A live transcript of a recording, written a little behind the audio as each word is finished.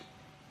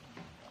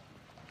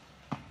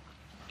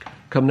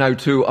Come now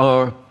to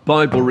our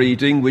Bible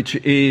reading, which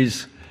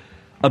is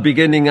a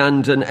beginning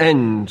and an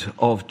end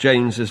of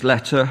James's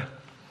letter.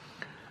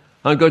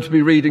 I'm going to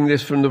be reading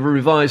this from the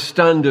Revised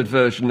Standard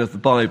Version of the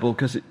Bible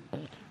because it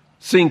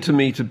seemed to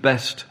me to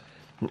best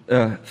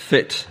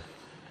fit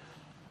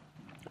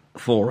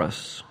for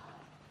us.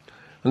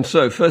 And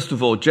so, first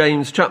of all,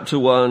 James chapter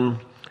 1,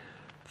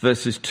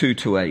 verses 2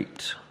 to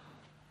 8.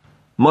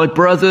 My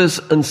brothers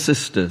and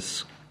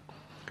sisters,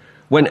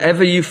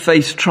 whenever you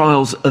face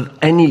trials of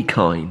any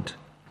kind,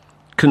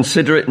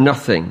 consider it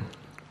nothing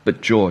but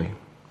joy,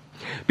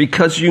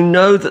 because you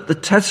know that the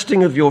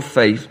testing of your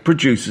faith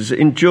produces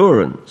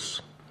endurance.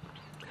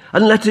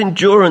 And let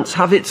endurance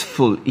have its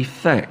full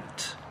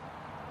effect,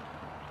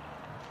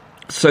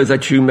 so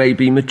that you may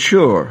be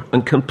mature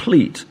and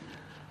complete,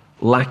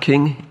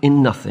 lacking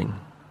in nothing.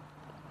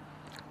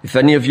 If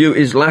any of you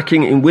is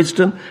lacking in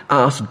wisdom,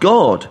 ask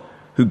God,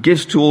 who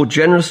gives to all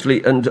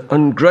generously and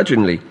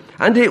ungrudgingly,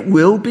 and it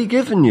will be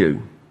given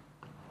you.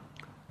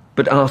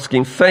 But ask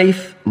in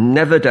faith,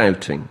 never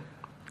doubting.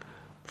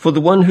 For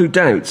the one who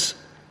doubts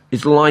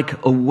is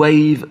like a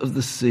wave of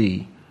the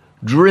sea,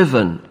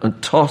 driven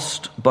and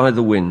tossed by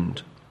the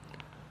wind.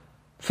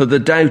 For the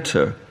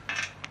doubter,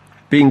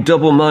 being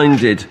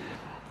double-minded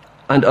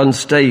and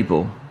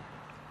unstable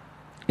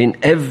in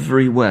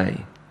every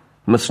way,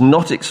 must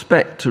not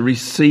expect to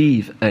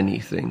receive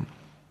anything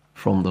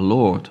from the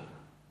Lord.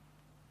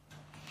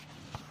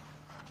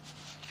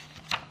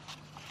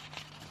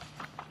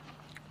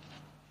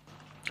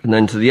 And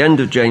then to the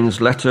end of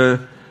James'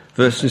 letter,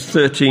 verses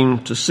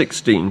 13 to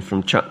 16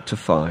 from chapter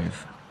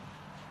 5.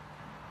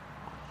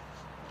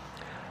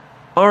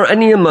 Are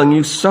any among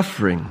you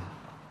suffering?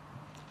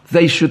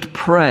 They should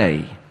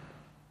pray.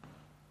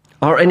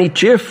 Are any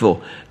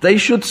cheerful? They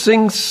should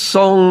sing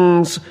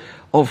songs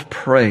of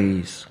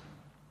praise.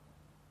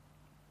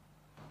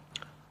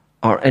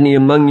 Are any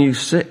among you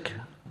sick?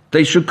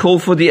 They should call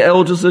for the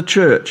elders of the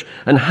church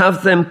and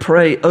have them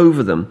pray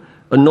over them,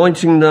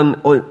 anointing them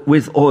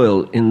with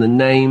oil in the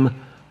name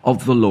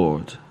of the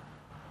Lord.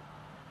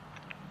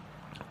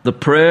 The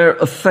prayer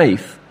of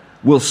faith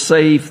will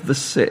save the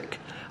sick,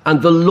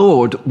 and the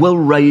Lord will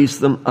raise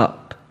them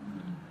up.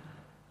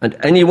 And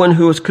anyone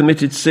who has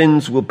committed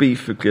sins will be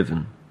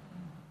forgiven.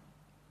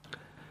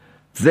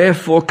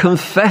 Therefore,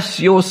 confess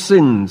your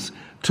sins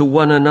to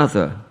one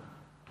another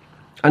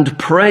and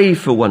pray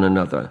for one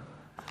another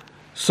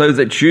so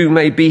that you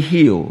may be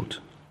healed.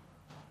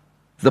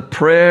 The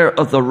prayer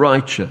of the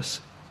righteous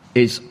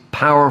is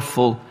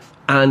powerful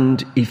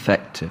and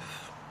effective.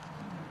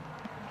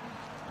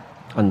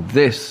 And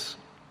this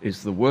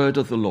is the word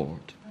of the Lord.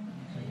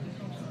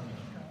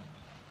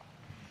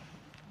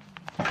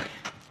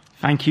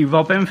 Thank you,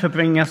 Robin, for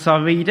bringing us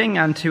our reading,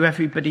 and to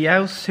everybody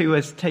else who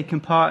has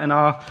taken part in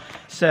our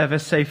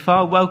service so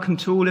far. Welcome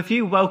to all of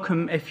you.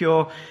 Welcome if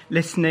you're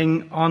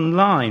listening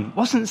online.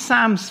 Wasn't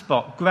Sam's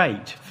spot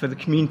great for the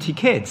community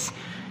kids?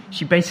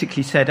 She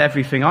basically said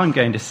everything I'm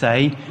going to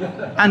say,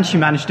 and she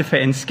managed to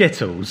fit in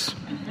Skittles,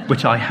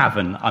 which I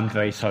haven't, I'm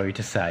very sorry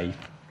to say.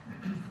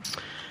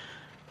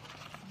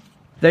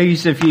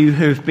 Those of you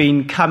who have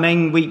been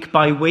coming week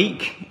by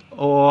week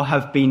or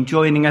have been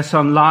joining us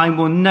online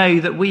will know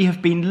that we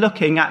have been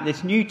looking at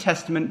this New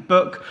Testament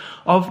book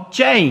of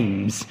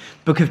James. The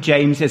book of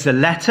James is a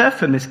letter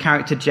from this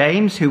character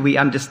James, who we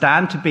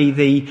understand to be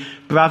the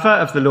brother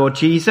of the Lord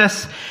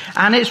Jesus,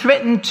 and it's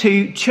written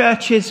to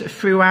churches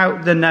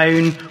throughout the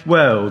known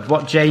world,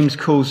 what James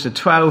calls the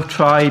 12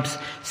 tribes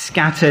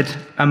scattered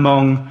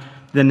among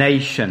the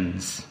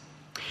nations.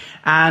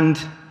 And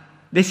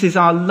this is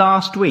our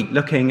last week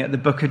looking at the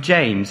book of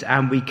James,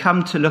 and we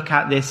come to look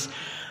at this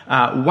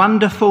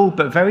wonderful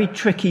but very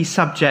tricky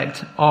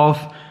subject of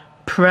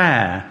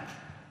prayer.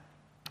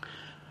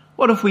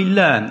 What have we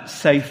learnt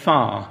so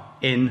far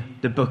in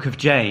the book of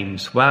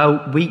James?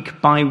 Well, week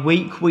by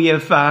week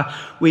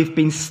we've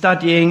been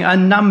studying a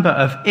number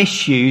of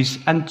issues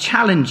and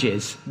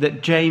challenges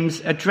that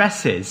James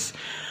addresses,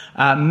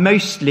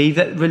 mostly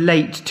that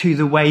relate to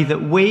the way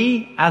that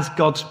we, as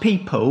God's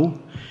people,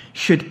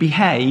 should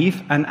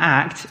behave and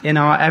act in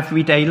our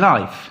everyday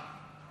life.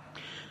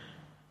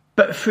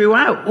 But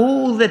throughout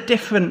all the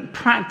different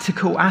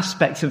practical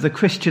aspects of the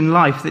Christian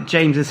life that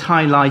James has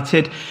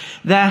highlighted,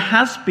 there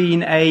has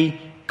been a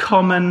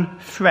common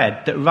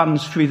thread that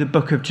runs through the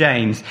book of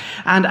James.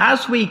 And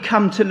as we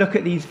come to look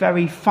at these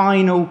very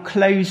final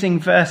closing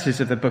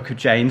verses of the book of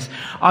James,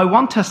 I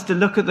want us to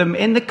look at them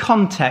in the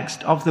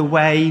context of the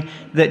way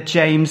that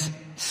James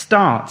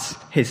starts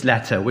his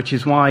letter, which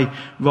is why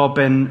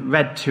Robin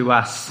read to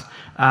us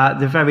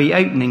the very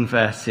opening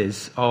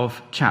verses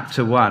of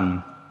chapter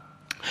 1.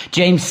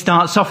 James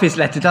starts off his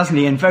letter, doesn't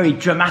he, in very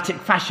dramatic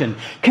fashion.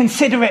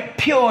 Consider it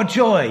pure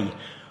joy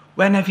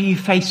whenever you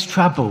face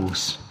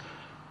troubles.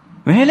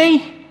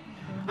 Really?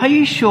 Are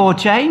you sure,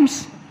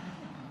 James?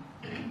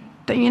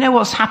 Don't you know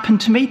what's happened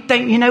to me?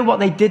 Don't you know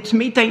what they did to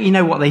me? Don't you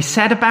know what they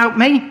said about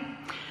me?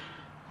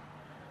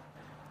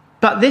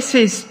 But this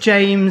is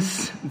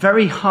James'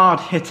 very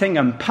hard-hitting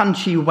and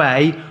punchy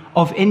way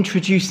of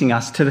introducing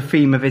us to the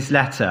theme of his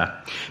letter.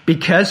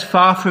 Because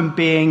far from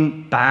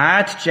being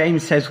bad,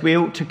 James says we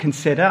ought to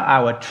consider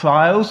our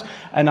trials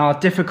and our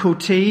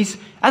difficulties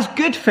as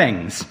good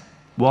things.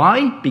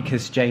 Why?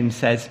 Because James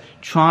says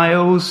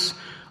trials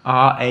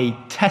are a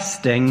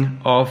testing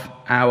of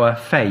our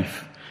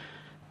faith.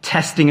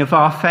 Testing of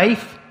our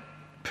faith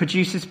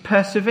produces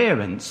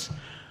perseverance,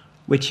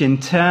 which in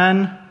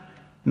turn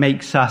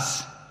makes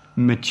us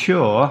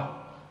mature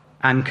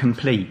and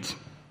complete.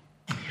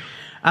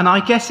 And I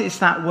guess it's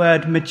that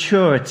word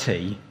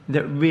maturity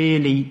that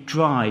really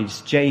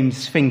drives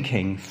James'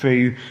 thinking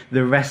through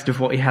the rest of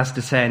what he has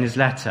to say in his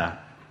letter.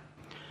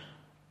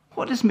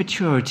 What does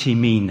maturity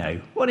mean,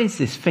 though? What is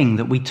this thing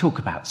that we talk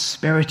about?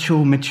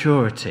 Spiritual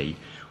maturity.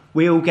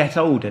 We all get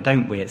older,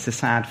 don't we? It's a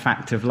sad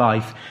fact of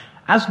life.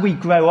 As we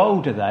grow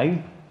older,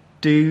 though,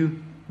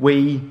 do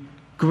we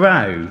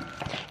grow?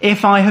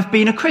 If I have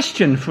been a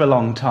Christian for a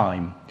long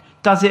time,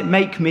 does it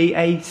make me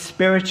a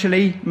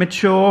spiritually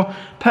mature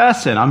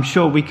person? I'm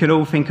sure we could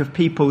all think of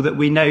people that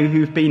we know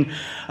who've been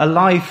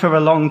alive for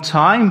a long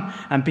time,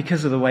 and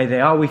because of the way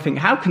they are, we think,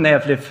 how can they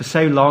have lived for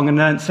so long and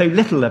learned so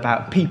little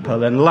about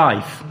people and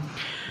life?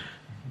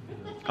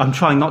 I'm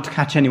trying not to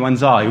catch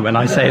anyone's eye when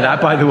I say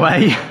that, by the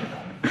way.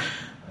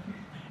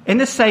 In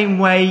the same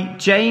way,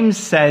 James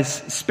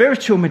says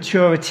spiritual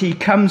maturity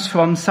comes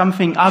from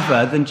something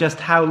other than just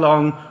how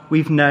long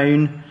we've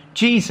known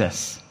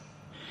Jesus.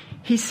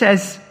 He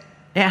says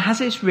it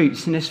has its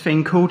roots in this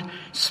thing called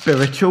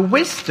spiritual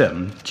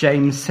wisdom.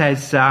 James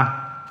says,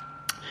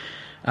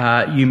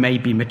 you may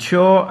be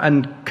mature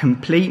and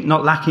complete,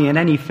 not lacking in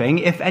anything,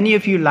 if any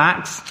of you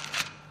lacks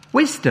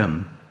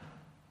wisdom.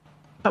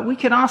 But we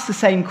can ask the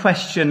same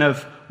question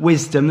of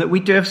wisdom that we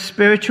do of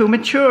spiritual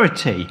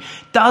maturity.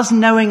 Does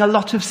knowing a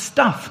lot of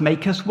stuff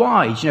make us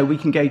wise? We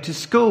can go to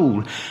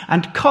school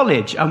and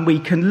college and we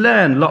can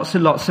learn lots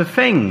and lots of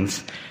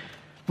things.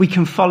 We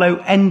can follow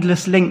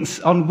endless links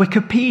on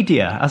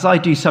Wikipedia, as I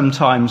do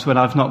sometimes when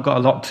I've not got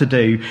a lot to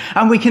do.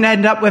 And we can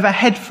end up with a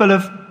head full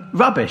of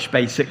rubbish,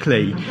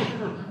 basically.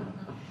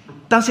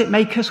 Does it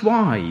make us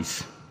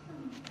wise?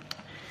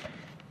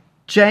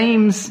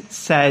 James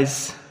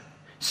says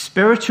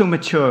spiritual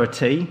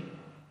maturity,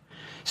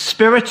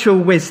 spiritual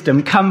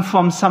wisdom come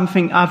from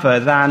something other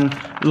than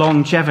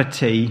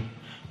longevity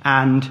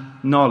and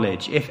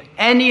knowledge. If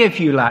any of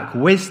you lack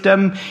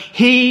wisdom,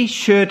 he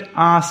should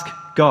ask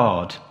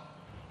God,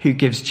 who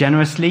gives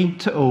generously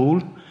to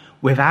all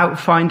without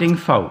finding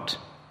fault.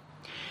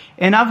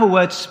 In other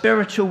words,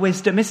 spiritual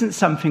wisdom isn't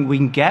something we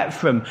can get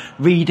from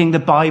reading the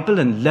Bible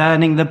and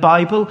learning the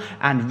Bible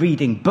and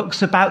reading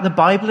books about the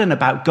Bible and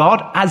about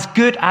God. As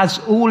good as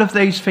all of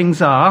those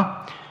things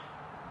are,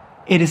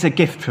 it is a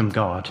gift from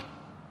God.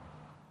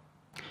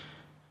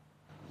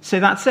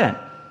 So that's it.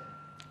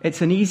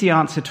 It's an easy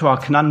answer to our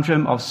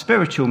conundrum of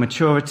spiritual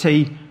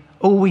maturity.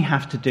 All we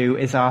have to do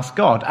is ask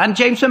God. And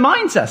James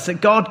reminds us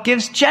that God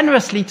gives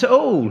generously to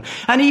all.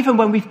 And even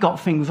when we've got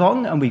things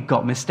wrong and we've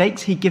got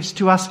mistakes, he gives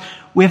to us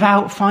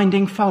without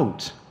finding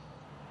fault.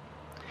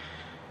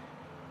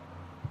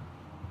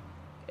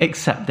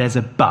 Except there's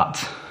a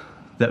but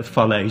that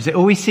follows. It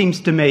always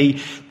seems to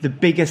me the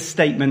biggest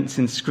statements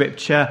in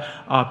Scripture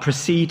are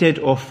preceded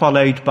or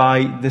followed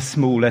by the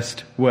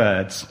smallest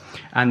words.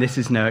 And this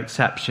is no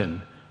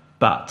exception.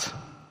 But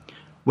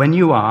when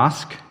you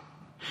ask,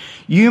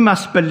 you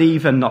must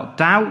believe and not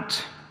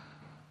doubt,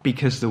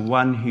 because the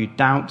one who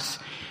doubts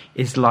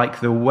is like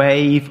the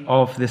wave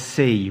of the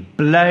sea,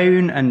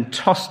 blown and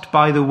tossed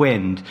by the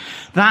wind.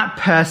 That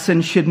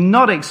person should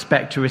not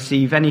expect to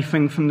receive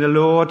anything from the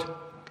Lord.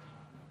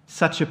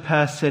 Such a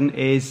person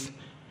is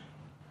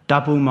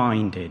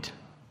double-minded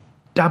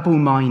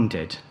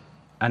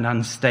and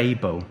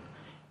unstable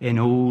in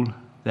all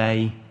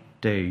they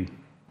do.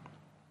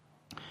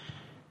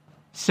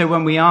 So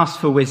when we ask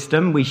for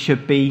wisdom, we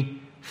should be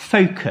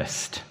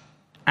focused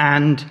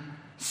and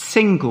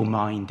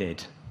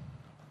single-minded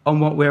on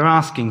what we're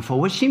asking for,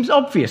 which seems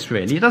obvious,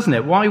 really, doesn't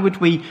it? Why would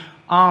we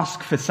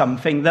ask for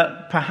something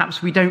that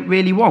perhaps we don't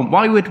really want?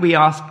 Why would we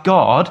ask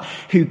God,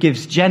 who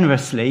gives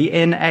generously,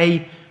 in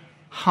a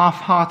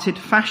half-hearted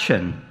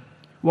fashion?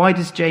 Why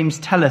does James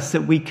tell us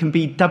that we can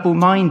be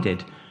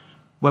double-minded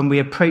when we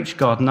approach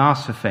God and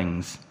ask for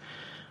things?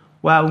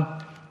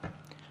 Well,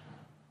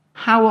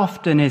 how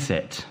often is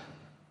it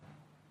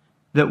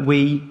that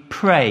we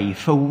pray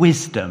for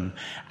wisdom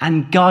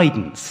and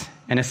guidance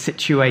in a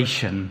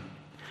situation,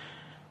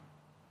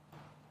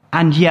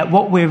 and yet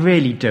what we're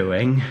really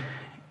doing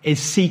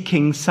is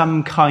seeking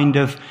some kind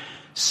of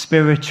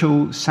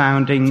spiritual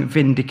sounding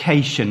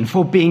vindication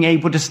for being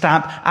able to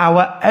stamp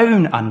our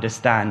own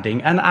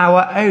understanding and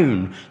our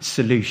own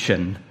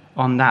solution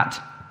on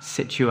that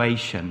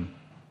situation?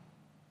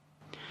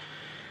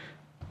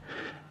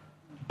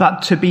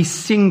 But to be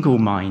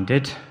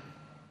single-minded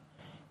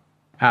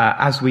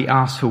as we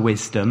ask for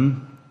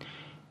wisdom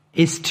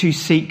is to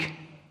seek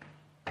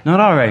not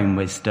our own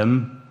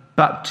wisdom,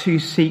 but to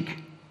seek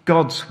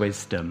God's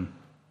wisdom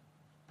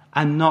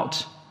and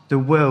not the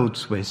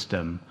world's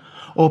wisdom.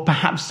 or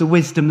perhaps the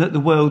wisdom that the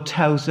world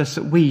tells us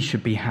that we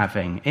should be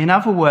having. In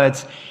other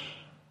words,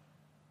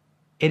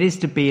 it is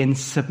to be in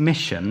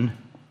submission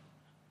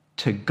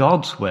to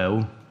God's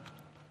will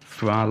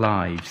for our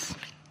lives.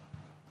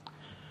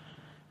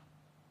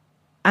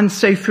 And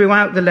so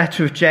throughout the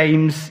letter of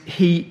James,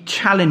 he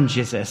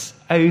challenges us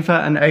over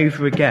and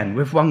over again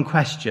with one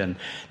question.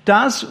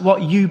 Does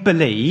what you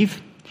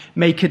believe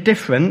make a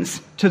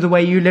difference to the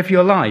way you live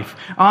your life?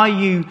 Are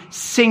you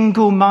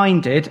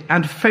single-minded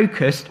and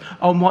focused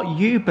on what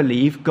you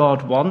believe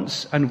God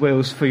wants and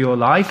wills for your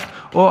life?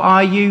 Or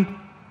are you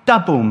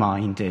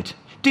double-minded?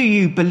 Do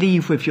you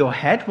believe with your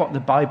head what the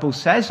Bible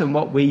says and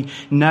what we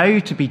know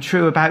to be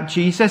true about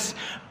Jesus,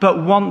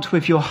 but want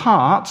with your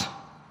heart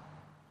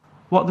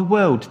what the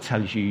world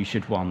tells you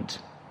should want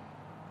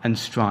and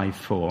strive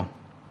for?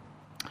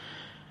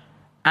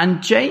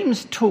 And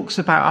James talks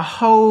about a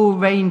whole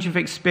range of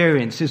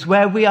experiences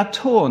where we are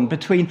torn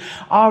between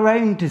our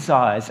own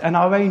desires and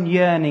our own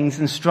yearnings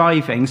and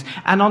strivings,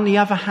 and on the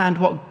other hand,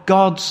 what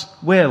God's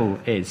will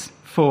is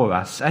for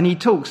us. And he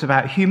talks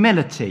about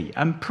humility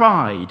and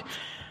pride,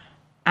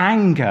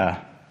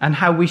 anger and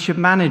how we should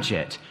manage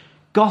it,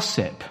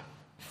 gossip,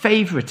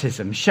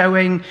 favoritism,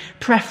 showing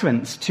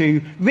preference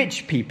to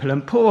rich people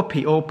and poor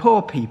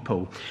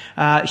people,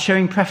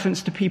 showing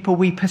preference to people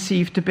we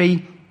perceive to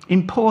be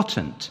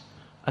important,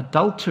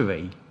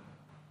 adultery,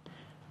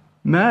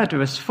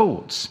 murderous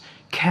thoughts,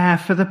 care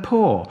for the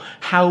poor,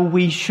 how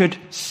we should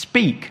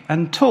speak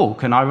and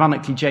talk. And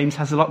ironically, James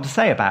has a lot to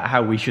say about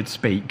how we should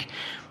speak,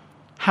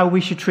 how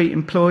we should treat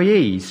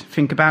employees,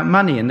 think about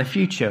money in the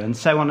future, and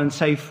so on and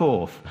so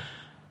forth.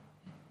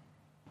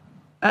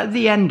 At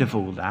the end of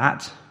all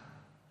that,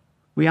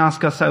 we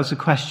ask ourselves the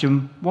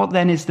question, what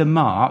then is the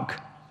mark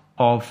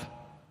of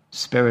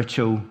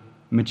spiritual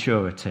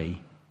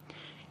maturity?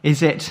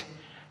 Is it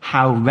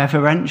how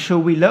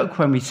reverential we look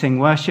when we sing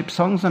worship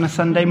songs on a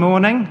Sunday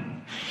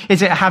morning?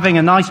 Is it having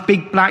a nice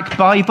big black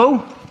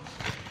Bible?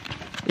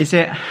 Is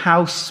it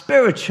how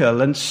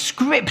spiritual and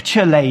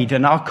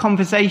scripture-laden our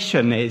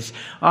conversation is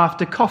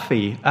after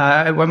coffee,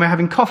 when we're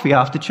having coffee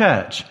after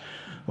church?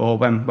 Or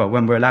when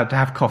we're allowed to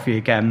have coffee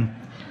again?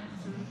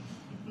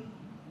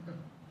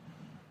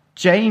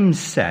 James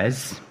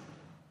says,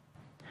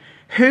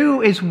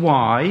 "Who is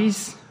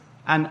wise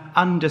and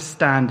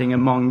understanding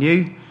among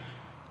you?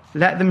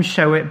 Let them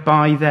show it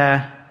by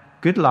their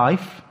good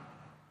life,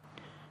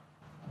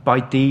 by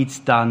deeds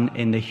done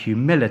in the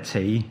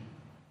humility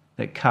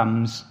that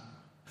comes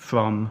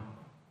from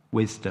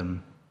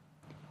wisdom."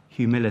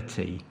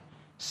 Humility,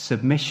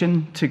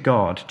 submission to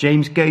God.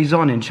 James goes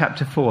on in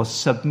chapter 4,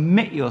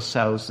 "Submit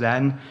yourselves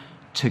then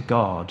to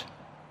God.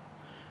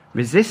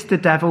 Resist the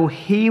devil,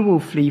 he will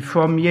flee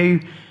from you.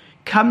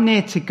 Come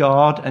near to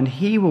God, and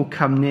he will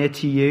come near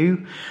to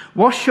you.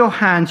 Wash your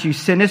hands, you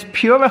sinners.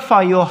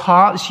 Purify your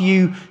hearts,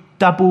 you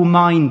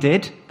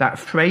double-minded." That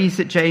phrase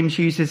that James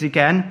uses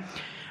again.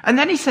 And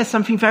then he says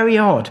something very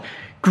odd.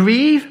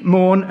 "Grieve,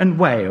 mourn, and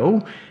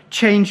wail.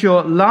 Change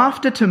your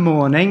laughter to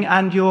mourning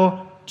and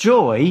your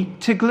joy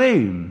to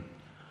gloom."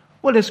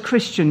 Well, as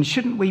Christians,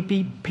 shouldn't we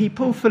be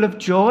people full of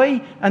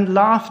joy and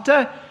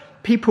laughter?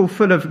 People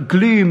full of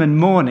gloom and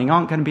mourning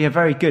aren't going to be a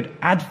very good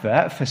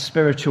advert for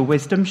spiritual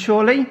wisdom,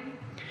 surely.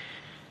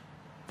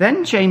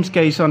 Then James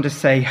goes on to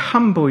say,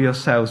 "Humble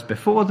yourselves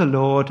before the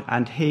Lord,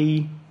 and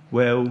he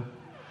will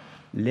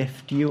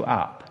lift you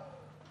up."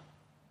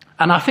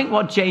 And I think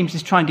what James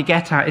is trying to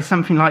get at is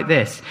something like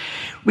this.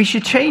 We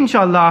should change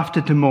our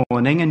laughter to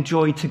mourning and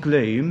joy to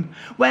gloom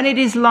when it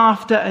is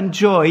laughter and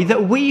joy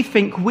that we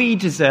think we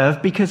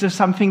deserve because of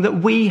something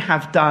that we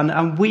have done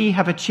and we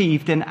have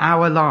achieved in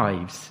our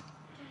lives.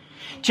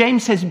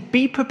 James says,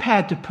 be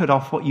prepared to put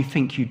off what you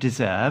think you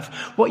deserve,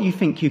 what you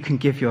think you can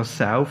give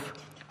yourself,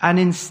 and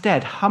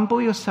instead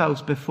humble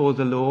yourselves before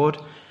the Lord,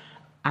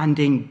 and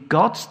in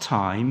God's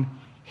time,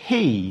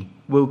 he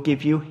will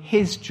give you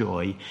his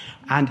joy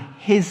and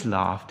his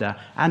laughter,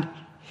 and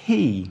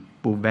he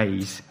will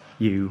raise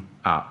you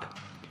up.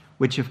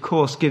 Which, of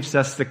course, gives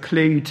us the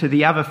clue to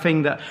the other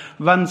thing that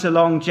runs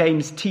along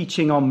James'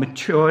 teaching on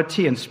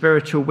maturity and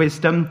spiritual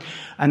wisdom,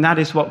 and that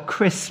is what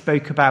Chris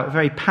spoke about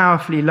very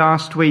powerfully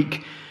last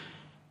week,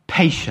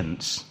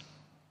 patience.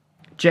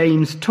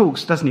 James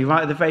talks, doesn't he,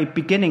 right at the very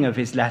beginning of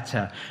his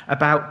letter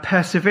about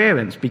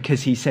perseverance,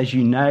 because he says,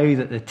 you know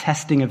that the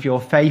testing of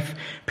your faith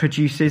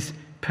produces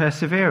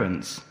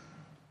perseverance.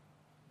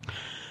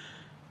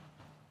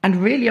 And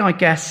really, I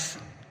guess,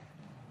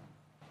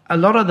 a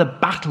lot of the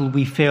battle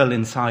we feel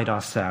inside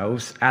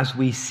ourselves as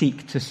we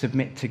seek to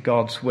submit to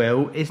God's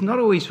will is not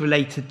always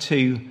related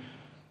to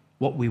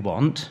what we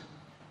want,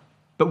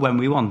 but when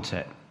we want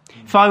it.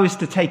 If I was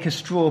to take a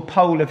straw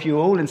poll of you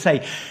all and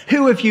say,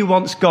 who of you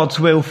wants God's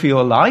will for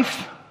your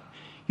life?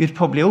 You'd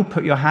probably all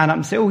put your hand up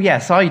and say, oh,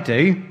 yes, I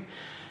do.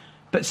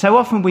 But so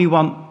often we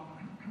want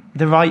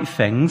the right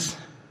things,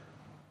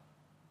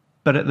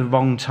 but at the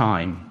wrong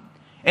time.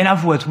 In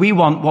other words, we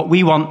want what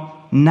we want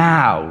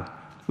now.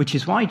 Which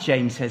is why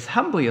James says,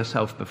 humble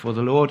yourself before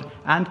the Lord,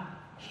 and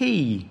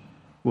he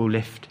will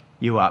lift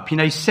you up. You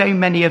know, so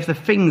many of the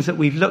things that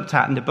we've looked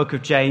at in the book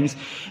of James,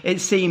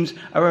 it seems,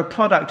 are a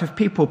product of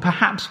people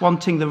perhaps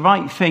wanting the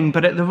right thing,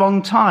 but at the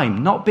wrong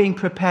time, not being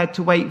prepared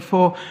to wait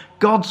for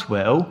God's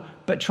will,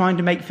 but trying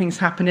to make things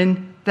happen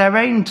in their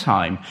own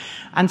time.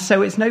 And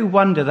so it's no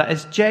wonder that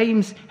as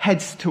James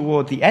heads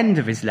toward the end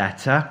of his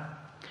letter,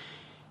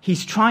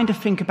 he's trying to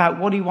think about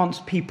what he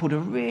wants people to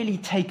really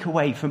take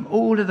away from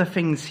all of the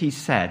things he's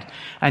said.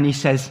 And he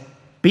says,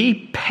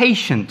 be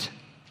patient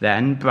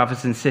then,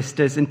 brothers and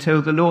sisters,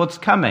 until the Lord's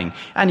coming.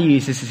 And he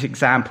uses this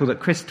example that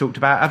Chris talked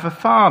about of a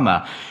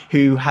farmer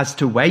who has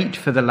to wait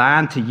for the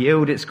land to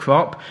yield its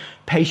crop,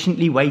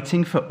 patiently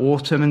waiting for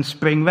autumn and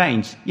spring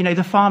rains. You know,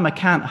 the farmer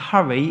can't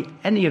hurry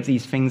any of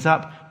these things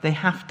up. They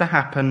have to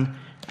happen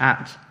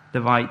at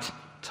the right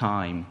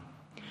time.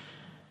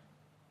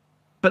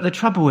 But the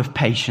trouble with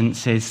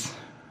patience is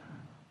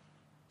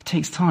it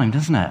takes time,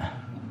 doesn't it?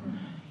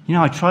 You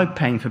know, I tried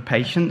praying for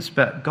patience,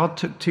 but God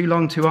took too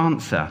long to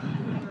answer.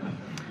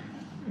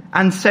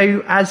 And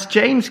so as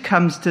James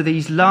comes to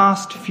these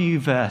last few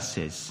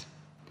verses,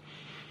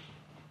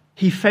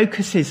 he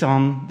focuses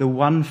on the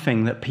one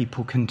thing that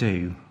people can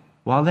do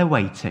while they're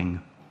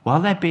waiting, while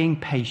they're being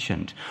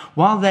patient,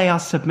 while they are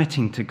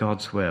submitting to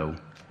God's will.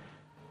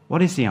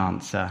 What is the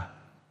answer?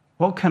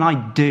 What can I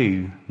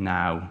do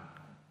now?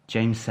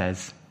 James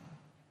says,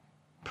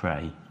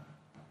 pray.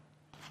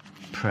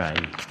 Pray.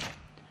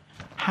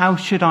 How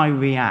should I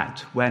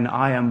react when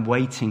I am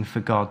waiting for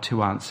God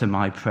to answer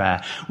my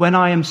prayer? When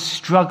I am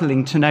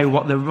struggling to know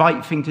what the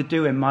right thing to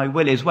do in my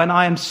will is? When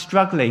I am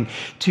struggling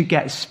to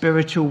get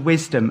spiritual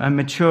wisdom and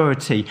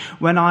maturity?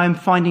 When I am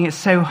finding it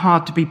so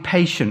hard to be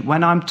patient?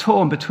 When I'm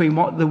torn between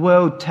what the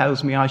world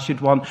tells me I should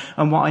want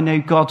and what I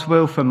know God's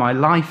will for my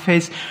life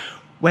is?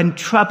 When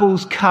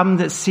troubles come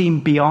that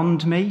seem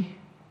beyond me?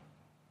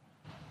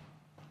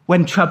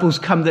 When troubles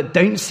come that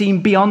don't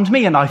seem beyond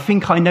me and I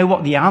think I know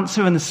what the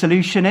answer and the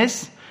solution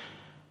is,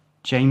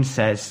 James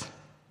says,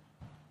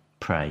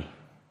 pray.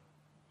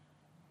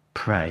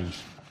 Pray.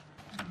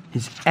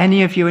 Is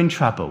any of you in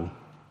trouble?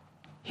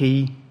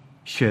 He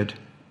should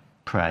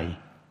pray.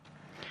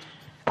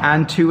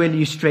 And to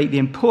illustrate the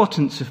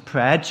importance of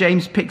prayer,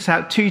 James picks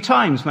out 2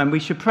 times when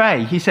we should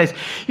pray. He says,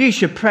 you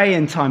should pray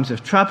in times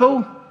of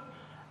trouble.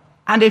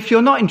 And if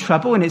you're not in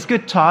trouble and it's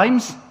good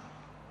times,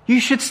 you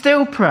should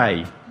still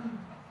pray.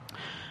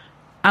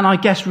 And I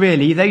guess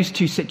really those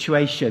 2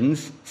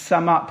 situations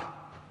sum up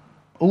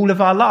all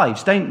of our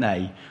lives, don't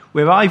they?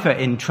 We're either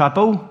in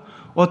trouble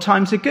or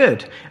times are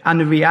good. And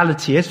the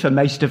reality is for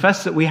most of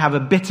us that we have a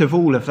bit of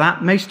all of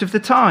that most of the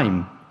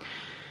time.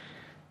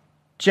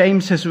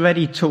 James has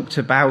already talked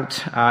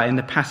about, in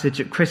the passage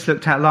that Chris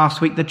looked at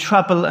last week, the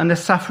trouble and the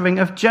suffering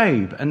of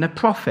Job and the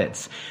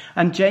prophets.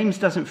 And James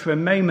doesn't for a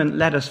moment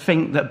let us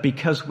think that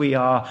because we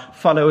are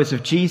followers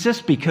of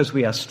Jesus, because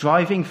we are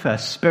striving for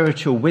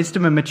spiritual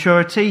wisdom and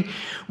maturity,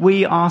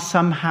 we are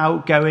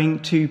somehow going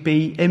to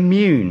be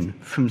immune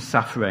from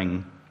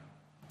suffering.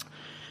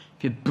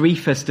 The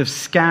briefest of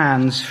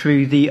scans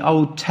through the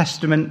Old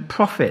Testament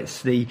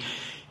prophets, the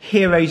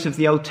heroes of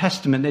the Old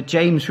Testament that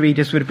James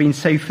readers would have been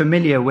so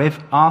familiar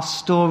with, are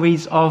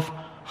stories of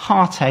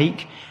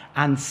heartache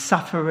and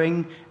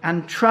suffering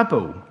and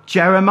trouble.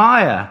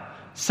 Jeremiah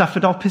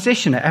suffered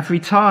opposition at every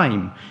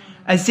time.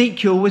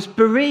 Ezekiel was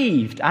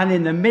bereaved, and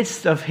in the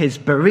midst of his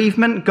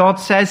bereavement, God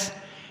says,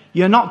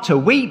 you're not to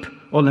weep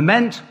or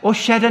lament or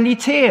shed any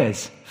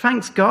tears.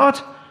 Thanks God.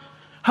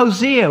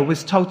 Hosea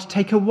was told to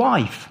take a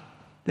wife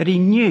that he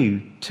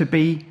knew to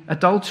be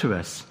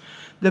adulterous.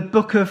 The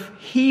book of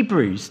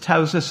Hebrews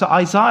tells us that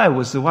Isaiah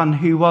was the one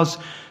who was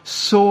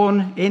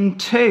sawn in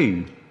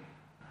 2.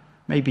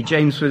 Maybe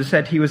James would have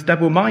said he was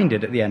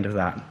double-minded at the end of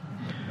that.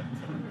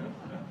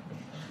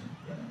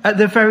 At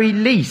the very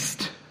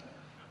least,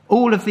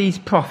 all of these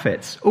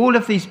prophets, all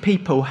of these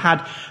people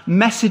had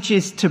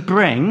messages to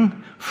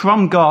bring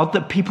from God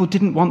that people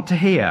didn't want to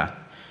hear.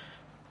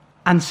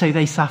 And so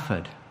they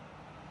suffered.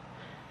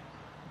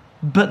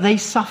 But they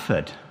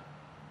suffered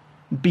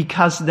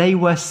because they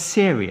were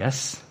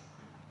serious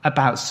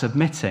about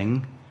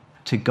submitting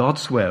to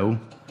God's will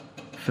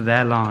for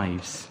their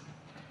lives.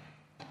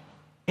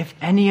 If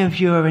any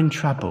of you are in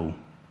trouble,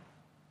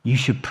 you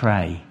should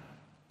pray.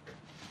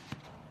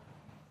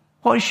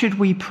 What should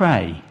we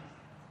pray?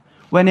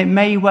 When it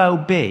may well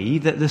be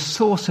that the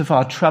source of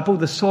our trouble,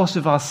 the source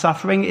of our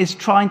suffering, is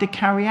trying to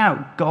carry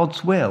out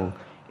God's will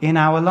in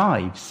our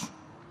lives.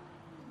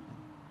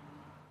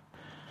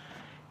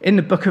 In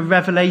the book of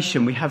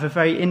Revelation, we have a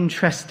very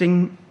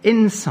interesting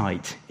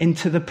insight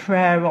into the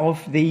prayer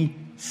of the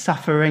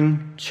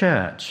suffering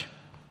church.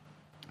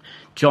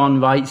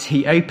 John writes, when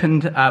he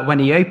opened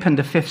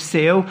the 5th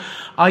seal,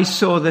 I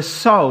saw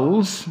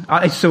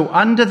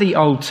under the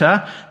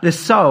altar the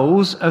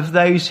souls of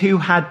those who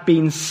had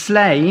been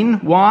slain.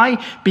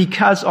 Why?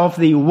 Because of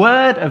the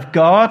word of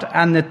God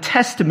and the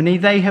testimony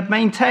they had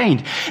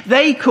maintained.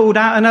 They called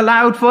out in a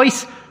loud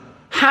voice,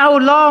 how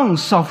long,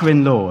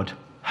 sovereign Lord,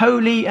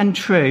 holy and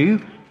true,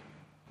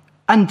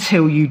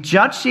 until you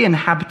judge the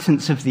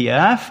inhabitants of the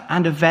earth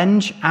and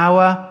avenge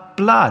our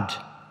blood?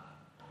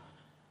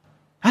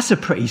 That's a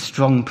pretty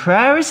strong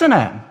prayer, isn't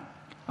it?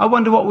 I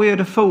wonder what we would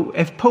have thought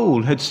if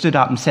Paul had stood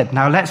up and said,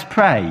 now let's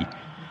pray.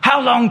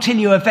 How long till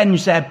you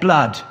avenge their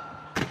blood?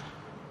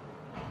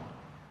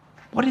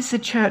 What is the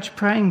church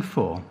praying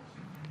for?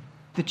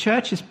 The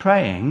church is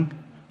praying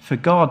for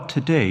God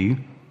to do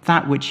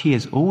that which he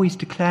has always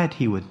declared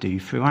he would do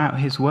throughout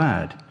his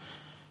word.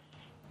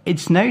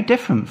 It's no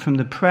different from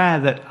the prayer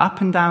that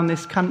up and down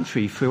this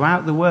country,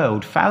 throughout the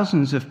world,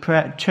 thousands of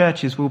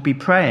churches will be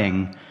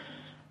praying.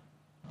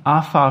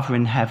 Our Father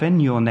in heaven,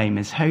 your name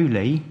is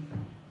holy.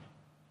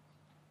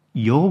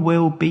 Your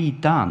will be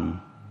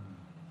done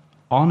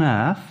on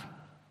earth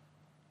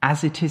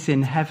as it is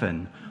in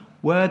heaven.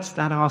 Words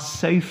that are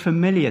so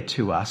familiar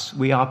to us,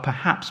 we are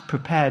perhaps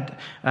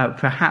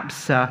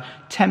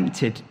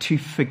tempted to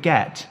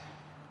forget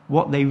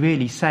what they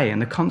really say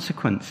and the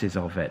consequences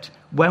of it.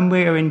 When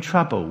we are in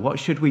trouble, what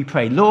should we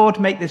pray? Lord,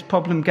 make this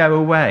problem go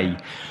away.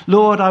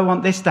 Lord, I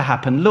want this to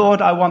happen.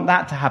 Lord, I want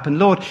that to happen.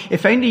 Lord,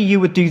 if only you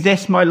would do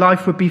this, my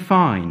life would be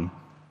fine.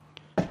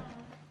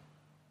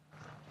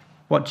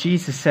 What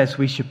Jesus says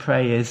we should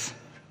pray is,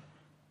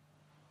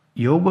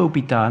 your will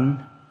be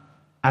done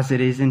as it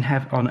is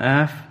on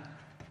earth,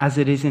 as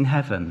it is in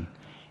heaven.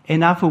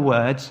 In other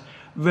words,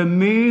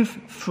 remove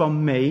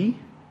from me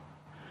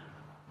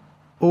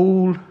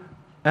all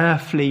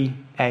earthly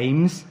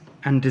aims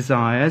and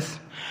desires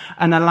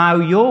and allow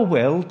your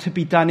will to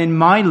be done in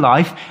my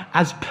life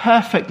as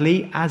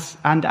perfectly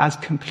and as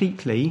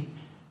completely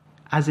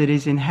as it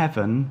is in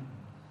heaven,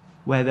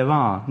 where there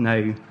are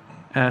no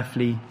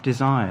earthly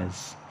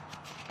desires.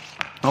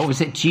 What was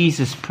it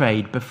Jesus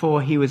prayed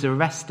before he was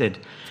arrested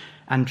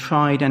and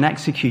tried and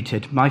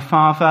executed? My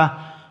Father,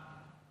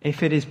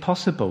 if it is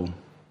possible,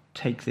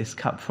 take this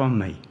cup from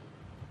me.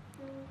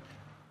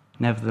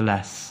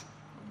 Nevertheless,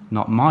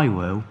 not my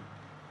will,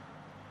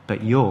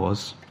 but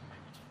yours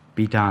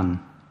be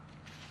done.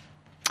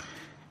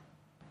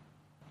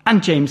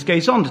 And James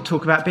goes on to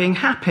talk about being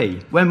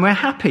happy. When we're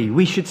happy,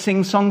 we should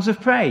sing songs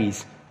of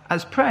praise.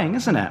 That's praying,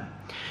 isn't it?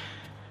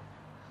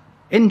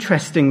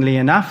 Interestingly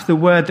enough, the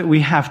word that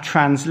we have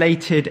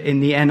translated in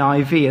the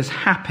NIV as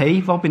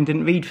happy, Robin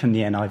didn't read from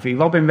the NIV.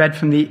 Robin read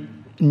from the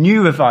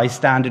New Revised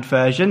Standard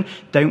Version.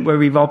 Don't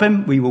worry,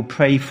 Robin, we will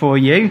pray for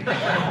you.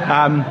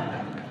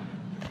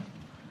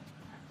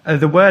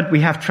 The word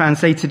we have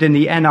translated in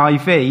the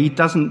NIV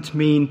doesn't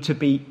mean to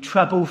be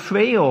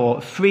trouble-free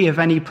or free of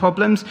any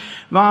problems.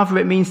 Rather,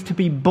 it means to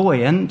be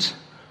buoyant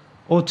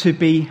or to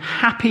be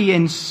happy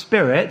in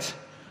spirit,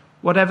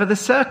 whatever the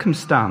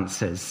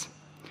circumstances.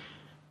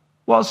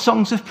 What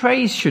songs of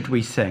praise should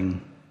we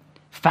sing?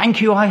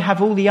 Thank you, I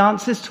have all the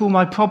answers to all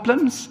my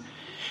problems.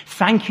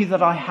 Thank you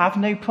that I have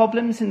no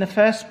problems in the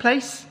first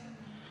place.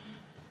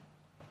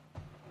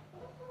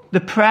 The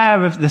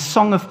prayer of the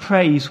song of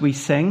praise we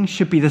sing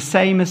should be the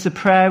same as the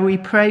prayer we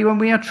pray when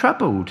we are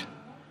troubled.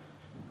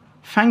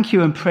 Thank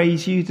you and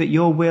praise you that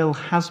your will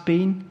has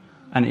been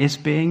and is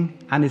being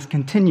and is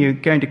going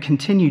to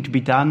continue to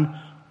be done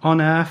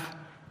on earth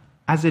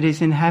as it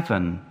is in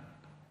heaven.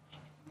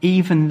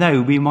 Even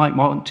though we might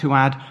want to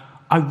add,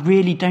 I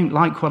really don't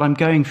like what I'm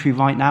going through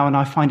right now and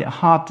I find it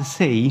hard to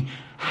see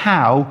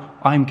how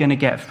I'm going to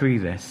get through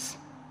this.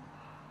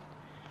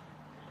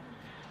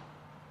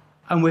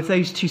 And with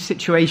those two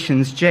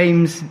situations,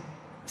 James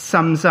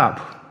sums up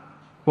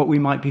what we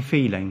might be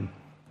feeling.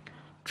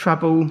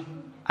 Trouble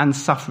and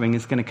suffering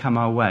is going to come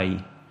our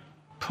way,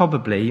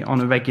 probably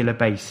on a regular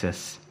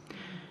basis.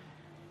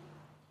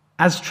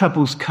 As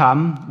troubles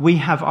come, we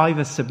have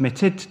either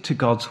submitted to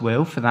God's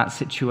will for that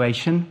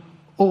situation,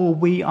 or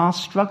we are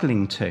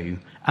struggling to.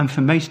 And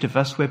for most of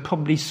us, we're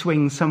probably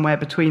swinging somewhere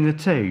between the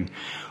two.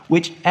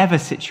 Whichever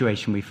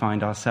situation we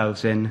find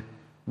ourselves in,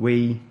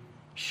 we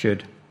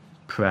should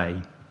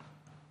pray.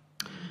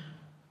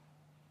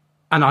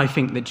 And I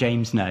think that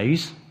James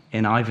knows,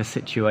 in either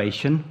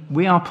situation,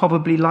 we are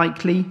probably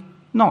likely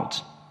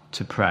not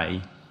to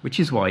pray, which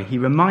is why he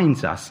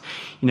reminds us.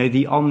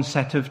 The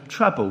onset of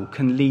trouble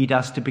can lead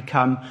us to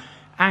become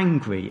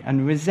angry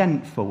and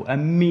resentful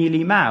and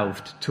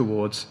mealy-mouthed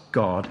towards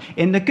God.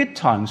 In the good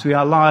times, we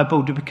are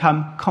liable to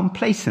become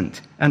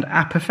complacent and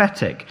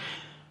apathetic.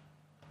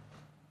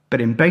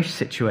 But in both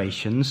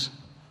situations,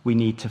 we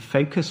need to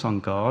focus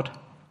on God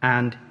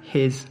and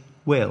his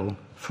will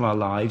for our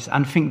lives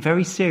and think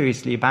very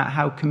seriously about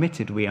how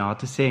committed we are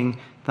to seeing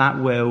that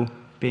will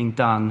being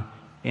done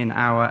in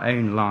our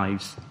own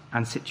lives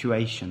and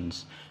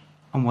situations.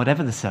 And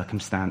whatever the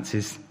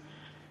circumstances,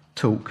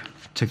 talk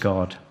to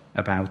God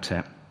about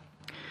it.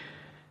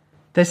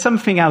 There's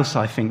something else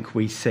I think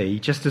we see,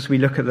 just as we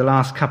look at the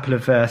last couple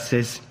of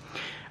verses,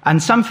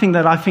 and something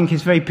that I think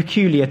is very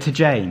peculiar to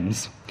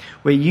James.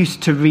 We're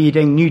used to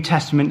reading New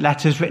Testament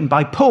letters written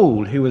by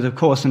Paul, who was, of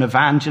course, an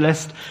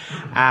evangelist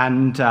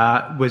and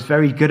was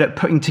very good at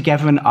putting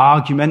together an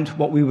argument,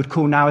 what we would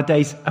call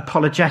nowadays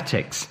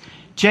apologetics.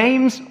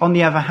 James, on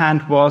the other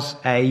hand, was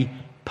a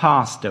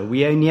pastor.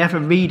 We only ever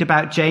read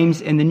about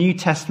James in the New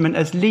Testament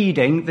as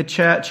leading the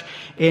church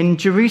in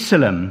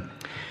Jerusalem.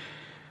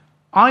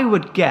 I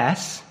would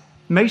guess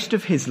most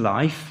of his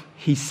life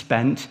he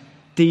spent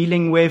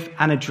dealing with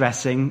and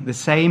addressing the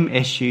same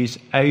issues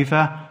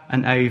over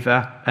and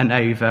over and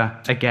over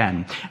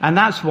again. And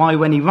that's why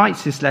when he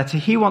writes this letter,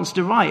 he wants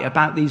to write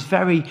about these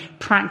very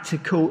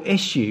practical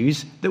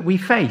issues that we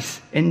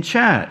face in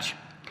church.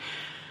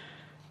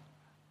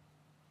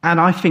 And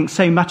I think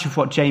so much of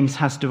what James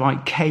has to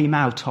write came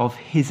out of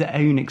his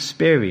own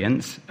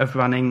experience of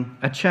running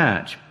a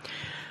church.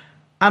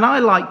 And I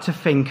like to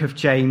think of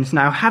James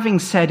now, having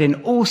said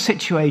in all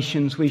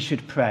situations we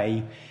should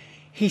pray,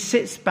 he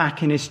sits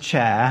back in his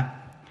chair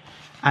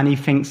and he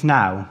thinks,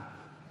 now,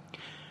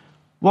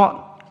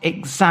 what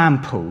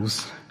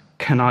examples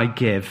can I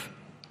give?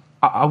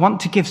 I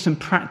want to give some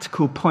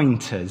practical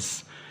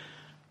pointers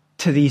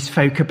to these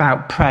folk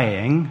about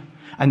praying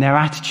and their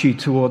attitude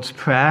towards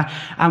prayer,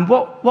 and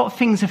what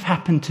things have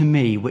happened to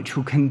me which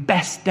can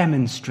best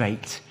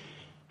demonstrate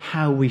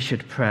how we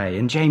should pray.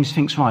 And James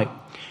thinks, right,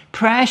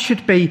 prayer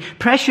should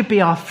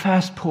be our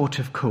first port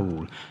of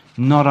call,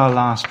 not our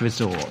last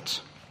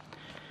resort.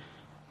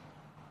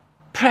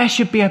 Prayer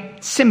should be a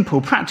simple,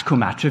 practical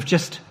matter of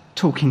just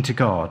talking to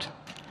God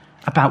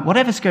about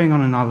whatever's going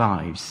on in our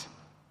lives.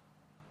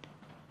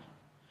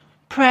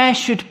 Prayer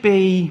should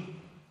be,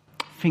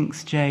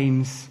 thinks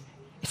James,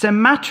 it's a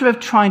matter of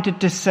trying to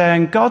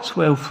discern God's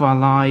will for our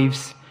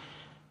lives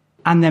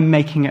and then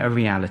making it a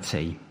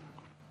reality.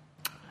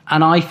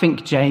 And I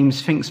think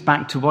James thinks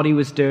back to what he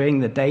was doing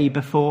the day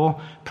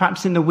before,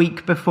 perhaps in the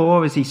week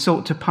before, as he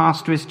sought to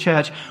pastor his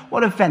church.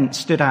 What event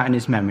stood out in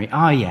his memory?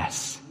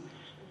 Yes,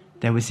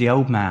 there was the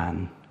old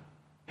man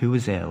who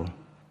was ill,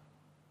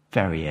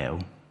 very ill.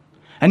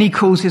 And he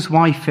calls his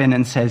wife in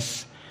and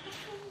says,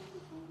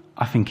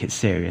 I think it's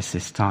serious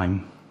this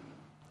time.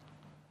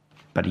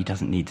 But he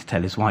doesn't need to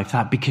tell his wife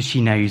that because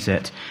she knows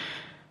it.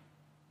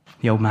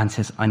 The old man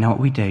says, I know what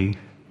we do.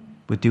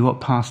 We'll do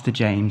what Pastor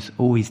James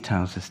always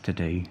tells us to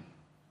do.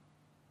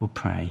 We'll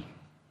pray.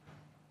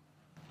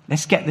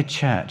 Let's get the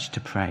church to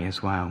pray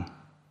as well.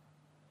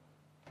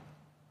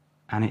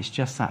 And it's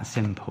just that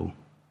simple.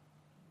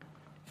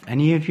 If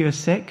any of you are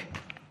sick,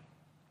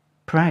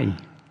 pray.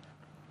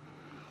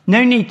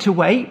 No need to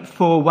wait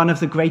for one of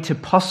the great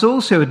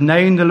apostles who had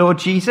known the Lord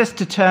Jesus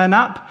to turn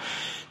up.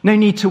 No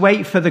need to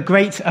wait for the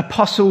great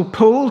apostle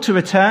Paul to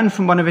return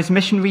from one of his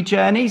missionary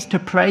journeys to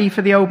pray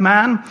for the old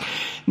man.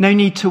 No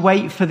need to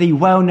wait for the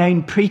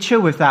well-known preacher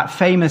with that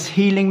famous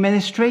healing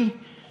ministry.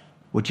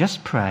 We'll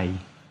just pray.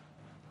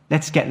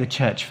 Let's get the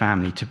church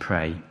family to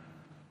pray.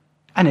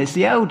 And it's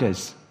the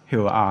elders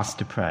who are asked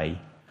to pray.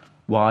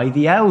 Why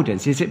the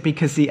elders? Is it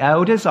because the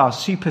elders are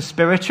super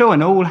spiritual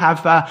and all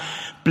have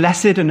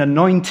blessed and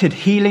anointed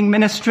healing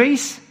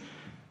ministries?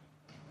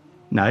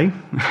 No.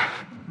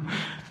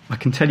 I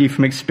can tell you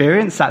from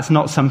experience that's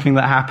not something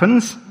that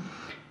happens.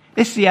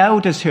 It's the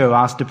elders who are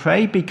asked to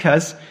pray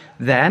because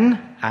then,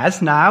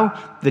 as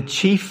now, the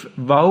chief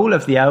role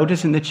of the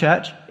elders in the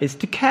church is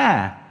to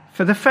care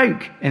for the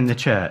folk in the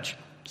church.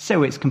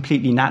 So it's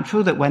completely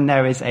natural that when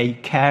there is a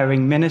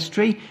caring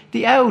ministry,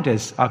 the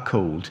elders are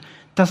called.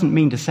 Doesn't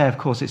mean to say, of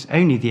course, it's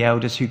only the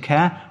elders who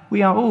care.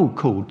 We are all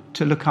called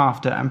to look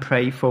after and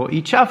pray for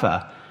each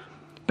other.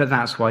 But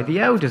that's why the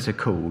elders are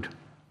called.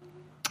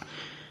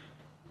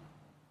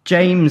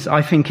 James,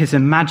 I think, is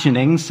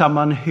imagining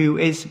someone who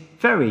is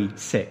very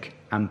sick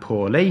and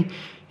poorly.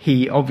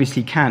 He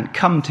obviously can't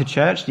come to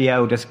church. The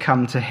elders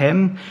come to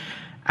him.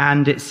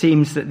 And it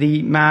seems that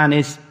the man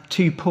is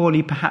too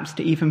poorly perhaps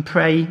to even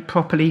pray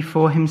properly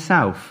for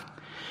himself.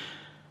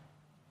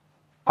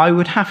 I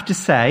would have to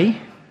say,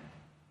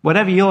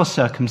 whatever your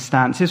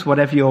circumstances,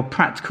 whatever your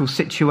practical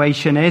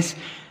situation is,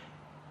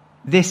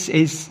 this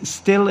is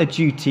still a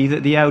duty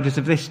that the elders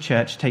of this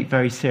church take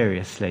very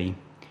seriously.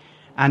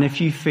 And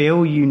if you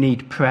feel you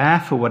need prayer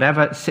for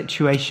whatever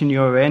situation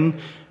you're in,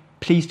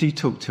 please do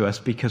talk to us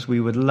because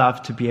we would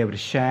love to be able to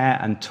share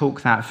and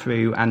talk that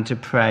through and to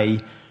pray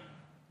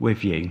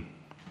with you.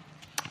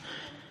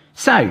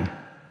 So,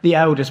 the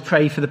elders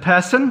pray for the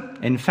person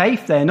in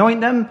faith, they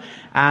anoint them,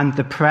 and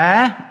the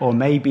prayer, or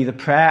maybe the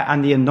prayer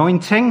and the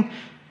anointing,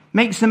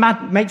 makes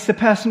the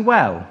person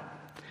well.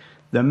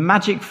 The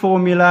magic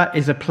formula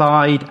is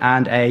applied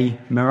and a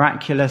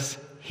miraculous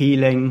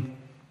healing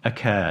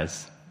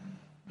occurs.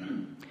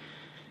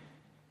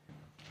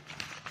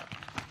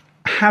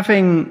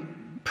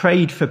 Having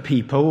prayed for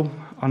people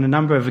on a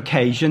number of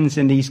occasions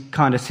in these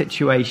kind of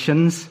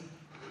situations,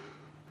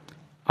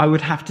 I would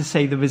have to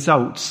say the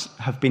results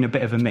have been a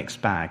bit of a mixed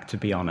bag, to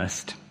be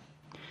honest.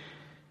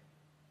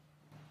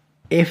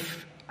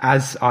 If,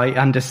 as I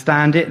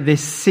understand it,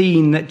 this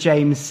scene that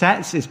James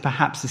sets is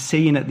perhaps a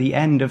scene at the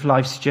end of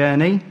life's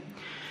journey,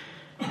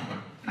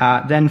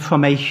 then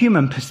from a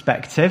human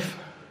perspective,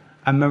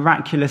 a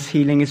miraculous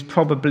healing is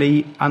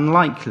probably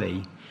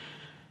unlikely.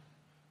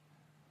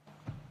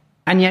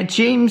 And yet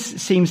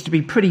James seems to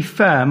be pretty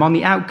firm on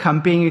the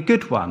outcome being a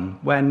good one,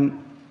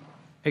 when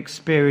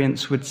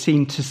experience would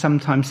seem to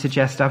sometimes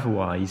suggest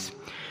otherwise.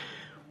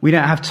 We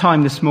don't have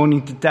time this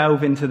morning to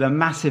delve into the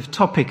massive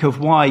topic of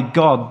why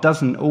God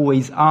doesn't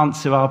always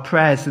answer our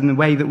prayers in the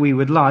way that we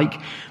would like,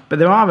 but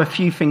there are a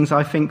few things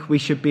I think we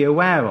should be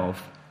aware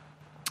of.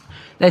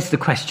 there's the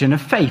question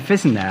of faith,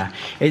 isn't there?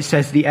 It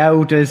says the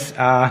elders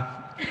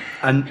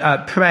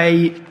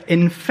pray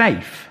in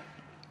faith.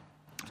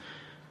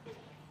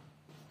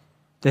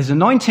 There's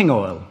anointing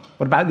oil.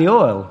 What about the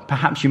oil?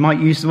 Perhaps you might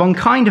use the wrong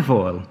kind of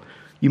oil.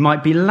 You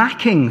might be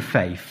lacking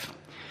faith.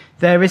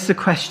 There is the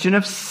question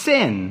of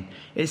sin.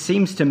 It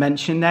seems to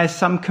mention there's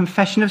some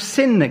confession of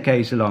sin that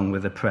goes along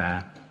with the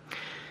prayer.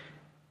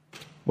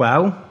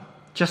 Well,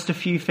 just a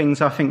few things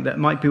I think that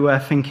might be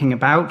worth thinking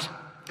about.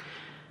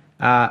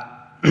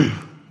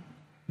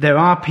 There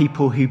are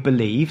people who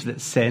believe that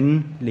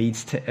sin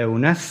leads to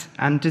illness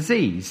and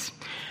disease.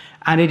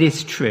 And it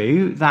is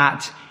true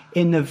that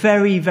in the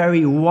very,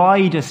 very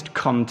widest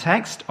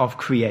context of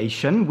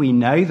creation, we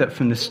know that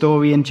from the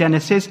story in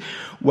Genesis,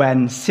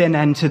 when sin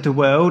entered the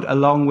world,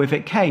 along with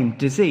it came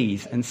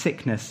disease and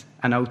sickness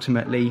and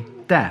ultimately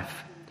death.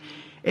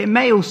 It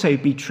may also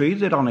be true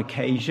that on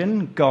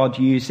occasion God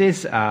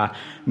uses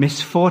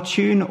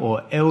misfortune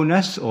or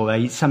illness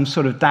or some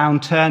sort of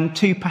downturn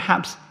to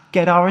perhaps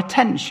get our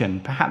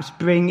attention, perhaps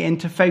bring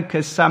into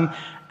focus some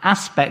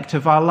aspect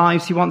of our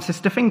lives he wants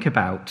us to think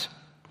about.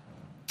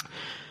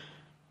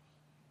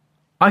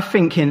 I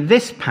think in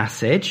this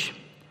passage,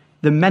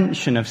 the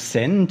mention of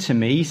sin to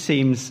me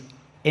seems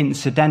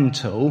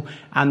incidental,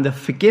 and the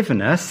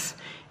forgiveness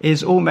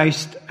is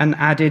almost an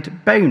added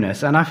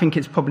bonus. And I think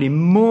it's probably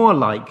more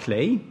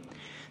likely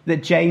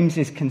that James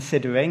is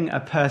considering a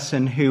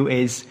person who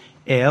is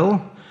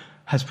ill,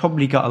 has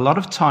probably got a lot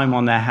of time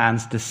on their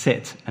hands to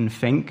sit and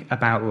think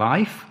about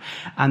life,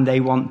 and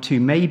they want to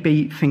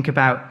maybe think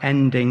about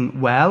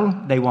ending well.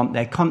 They want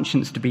their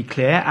conscience to be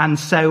clear. And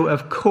so,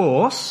 of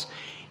course,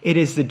 it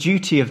is the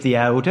duty of the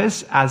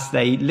elders, as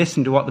they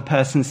listen to what the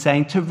person's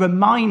saying, to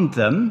remind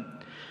them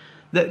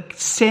that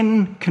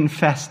sin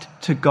confessed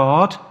to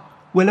God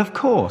will, of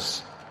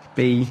course,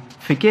 be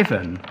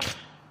forgiven.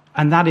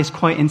 And that is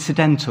quite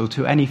incidental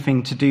to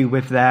anything to do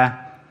with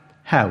their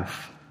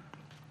health.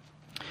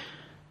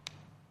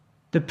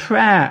 The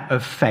prayer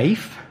of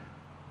faith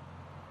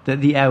that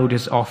the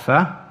elders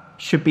offer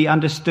should be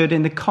understood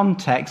in the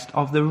context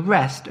of the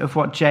rest of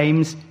what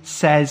James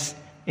says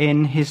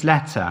in his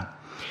letter.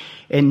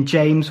 In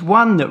James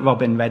 1 that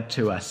Robin read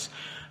to us,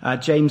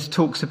 James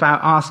talks about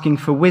asking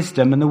for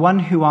wisdom, and the one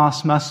who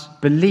asks must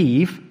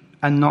believe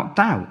and not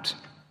doubt.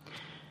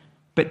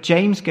 But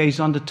James goes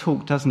on to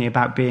talk, doesn't he,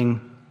 about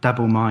being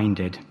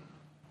double-minded.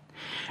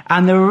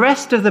 And the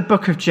rest of the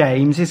book of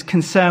James is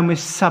concerned with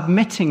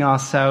submitting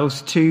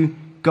ourselves to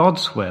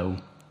God's will.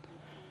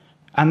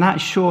 And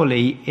that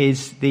surely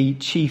is the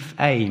chief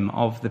aim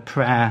of the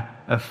prayer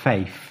of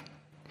faith.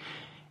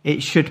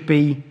 It should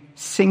be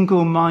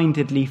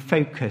single-mindedly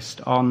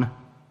focused on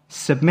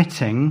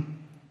submitting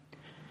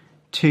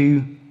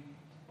to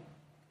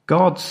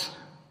God's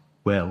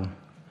will,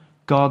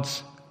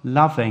 God's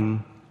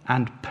loving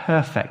and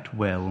perfect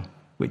will,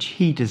 which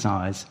he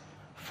desires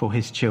for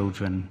his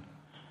children,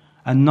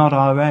 and not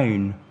our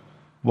own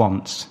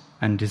wants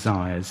and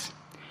desires.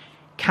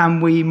 Can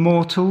we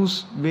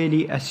mortals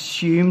really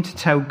assume to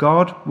tell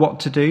God what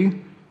to do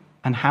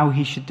and how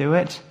he should do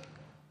it?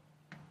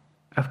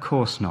 Of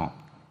course not.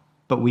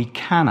 But we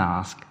can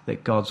ask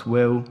that God's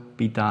will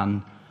be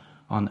done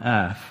on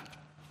earth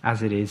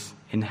as it is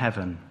in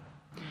heaven.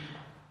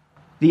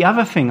 The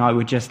other thing I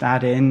would just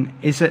add in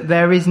is that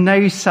there is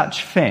no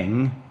such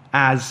thing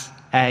as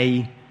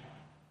a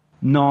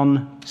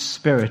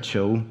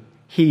non-spiritual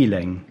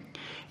healing.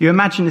 You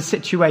imagine a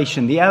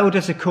situation, the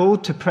elders are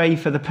called to pray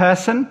for the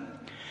person.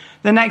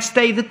 The next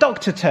day the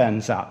doctor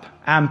turns up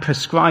and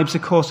prescribes a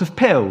course of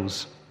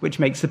pills, which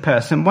makes the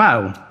person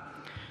well.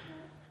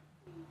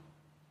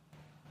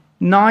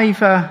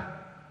 Neither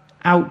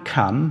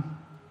outcome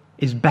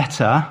is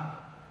better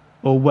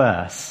or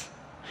worse.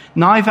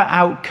 Neither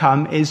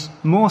outcome is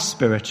more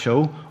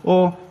spiritual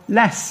or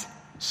less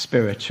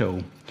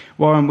spiritual.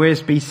 Warren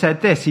Wiersbe said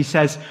this. He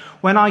says,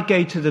 when I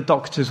go to the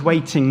doctor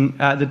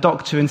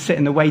and sit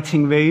in the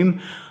waiting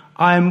room,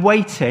 I am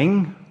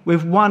waiting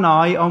with one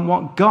eye on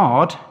what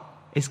God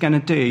is going to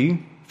do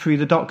through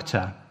the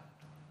doctor.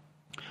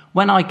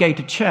 When I go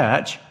to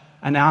church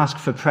and ask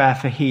for prayer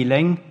for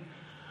healing,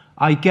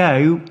 I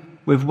go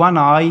with one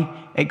eye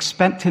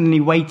expectantly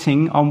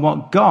waiting on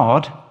what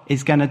God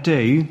is going to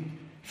do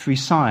through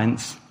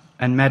science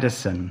and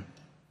medicine.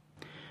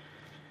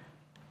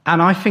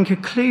 And I think a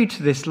clue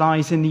to this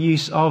lies in the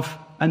use of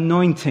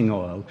anointing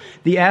oil.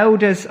 The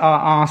elders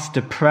are asked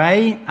to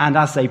pray, and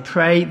as they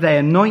pray, they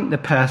anoint the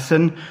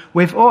person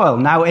with oil.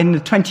 Now, in the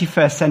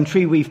 21st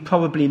century, we've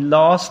probably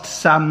lost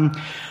some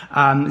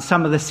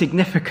of the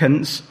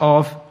significance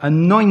of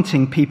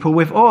anointing people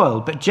with oil.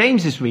 But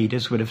James's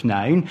readers would have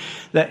known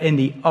that in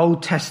the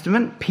Old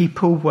Testament,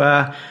 people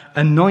were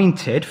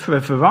anointed for a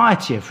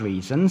variety of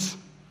reasons.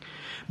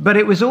 But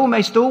it was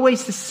almost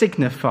always to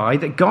signify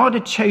that God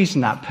had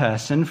chosen that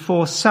person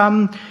for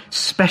some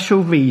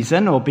special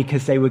reason, or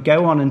because they would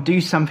go on and do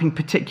something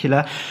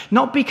particular,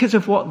 not because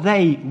of what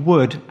they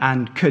would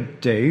and could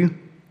do,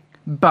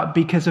 but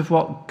because of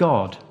what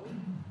God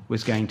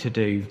was going to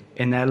do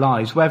in their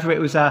lives. Whether it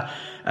was a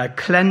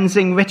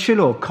cleansing ritual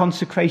or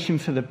consecration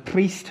for the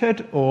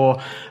priesthood or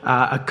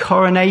a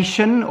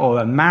coronation or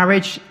a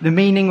marriage, the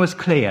meaning was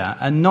clear.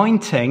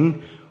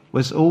 Anointing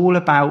was all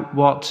about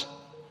what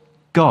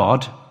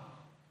God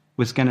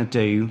was going to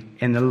do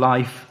in the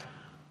life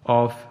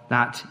of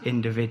that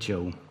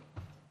individual.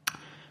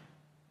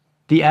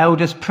 The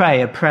elders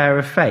pray a prayer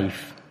of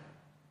faith,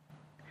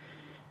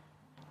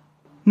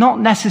 not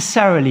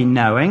necessarily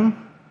knowing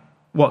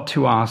what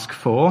to ask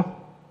for,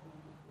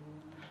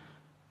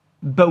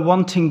 but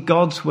wanting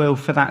God's will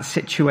for that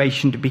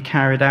situation to be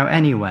carried out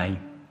anyway.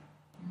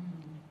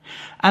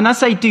 And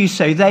as they do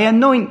so, they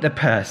anoint the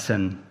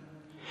person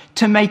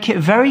to make it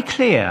very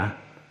clear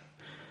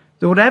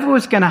that whatever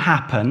was going to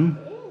happen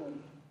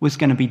was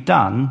going to be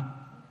done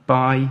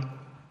by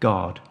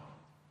God.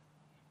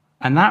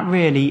 And that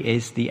really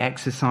is the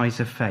exercise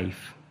of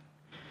faith.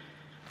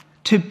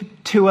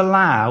 To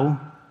allow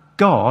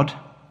God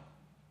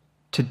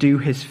to do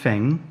his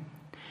thing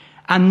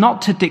and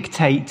not to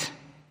dictate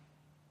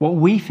what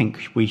we think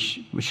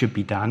should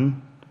be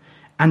done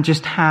and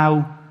just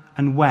how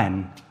and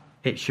when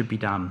it should be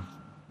done.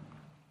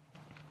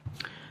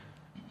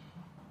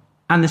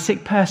 And the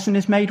sick person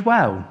is made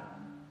well.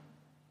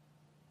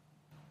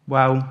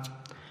 Well,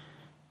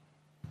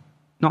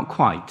 not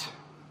quite.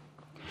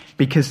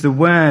 Because the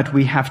word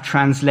we have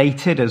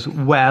translated as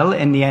well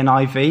in the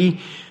NIV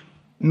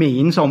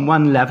means on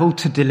one level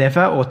to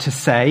deliver or to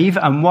save,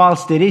 and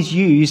whilst it is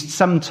used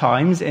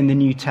sometimes in the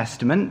New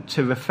Testament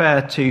to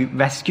refer to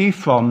rescue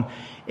from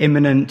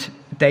imminent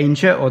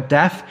danger or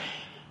death,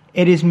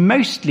 it is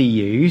mostly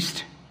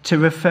used to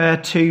refer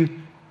to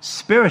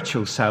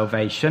spiritual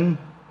salvation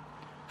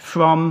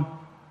from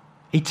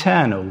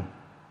eternal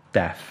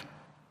death.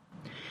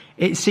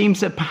 It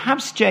seems that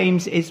perhaps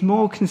James is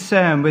more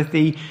concerned with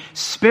the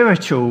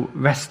spiritual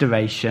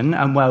restoration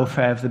and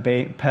welfare of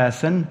the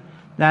person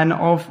than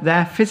of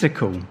their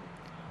physical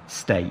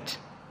state.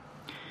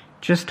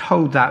 Just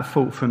hold that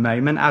thought for a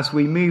moment as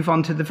we move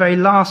on to the very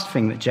last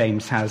thing that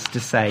James has to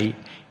say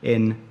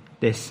in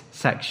this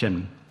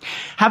section.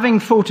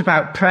 Having thought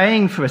about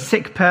praying for a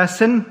sick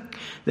person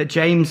that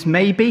James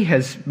maybe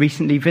has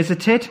recently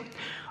visited,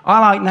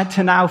 I like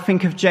to now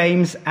think of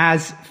James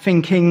as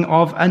thinking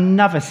of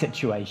another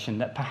situation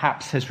that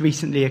perhaps has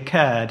recently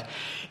occurred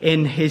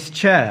in his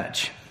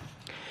church.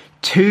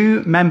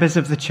 Two members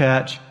of the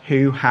church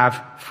who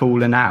have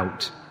fallen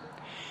out.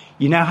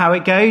 You know how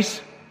it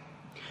goes?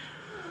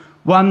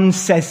 One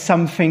says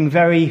something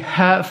very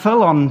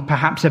hurtful on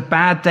perhaps a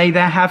bad day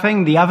they're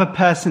having. The other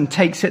person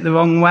takes it the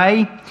wrong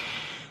way.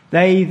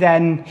 They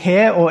then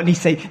hear, or at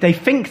least they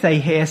think they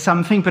hear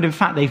something, but in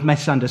fact they've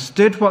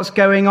misunderstood what's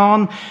going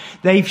on.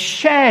 They've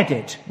shared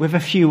it with a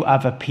few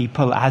other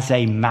people as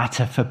a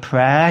matter for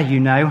prayer. You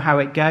know how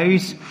it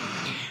goes.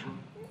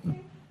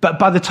 But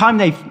by the time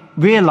they've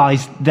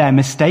realized their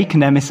mistake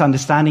and their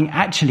misunderstanding,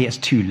 actually it's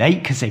too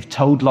late because they've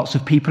told lots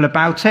of people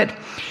about it.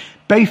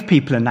 Both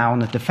people are now on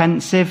the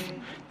defensive.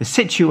 The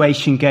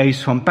situation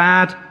goes from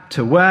bad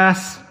to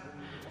worse.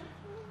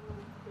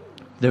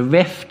 The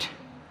rift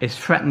is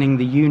threatening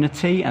the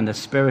unity and the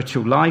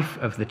spiritual life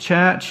of the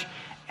church.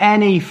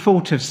 Any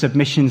thought of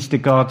submissions to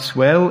God's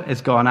will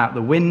has gone out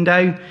the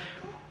window.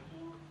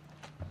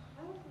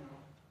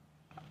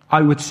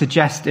 I would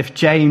suggest if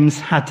James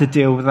had to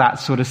deal with that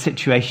sort of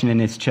situation in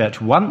his church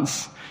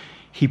once,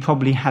 he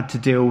probably had to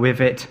deal with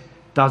it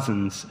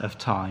dozens of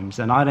times.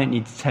 And I don't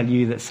need to tell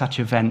you that such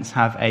events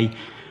have a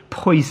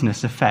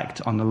poisonous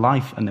effect on the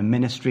life and the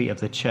ministry of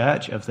the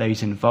church, of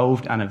those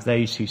involved and of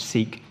those who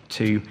seek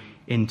to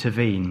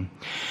intervene.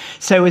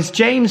 So as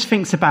James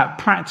thinks about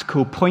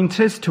practical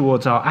pointers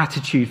towards our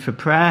attitude for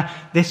prayer,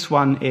 this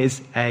one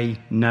is a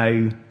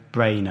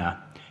no-brainer.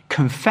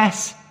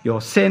 Confess your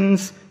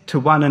sins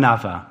to one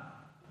another.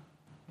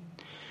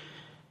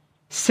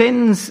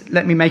 Sins,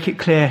 let me make it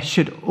clear,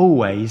 should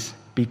always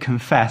be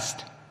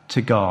confessed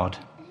to God.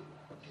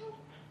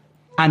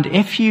 And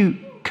if you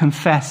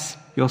confess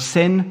your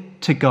sin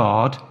to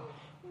God,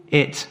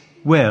 it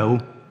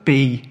will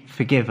be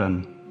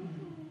forgiven.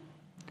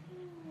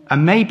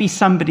 And maybe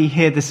somebody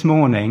here this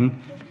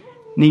morning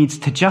needs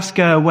to just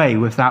go away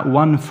with that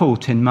one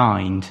thought in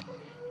mind.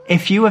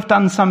 If you have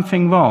done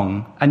something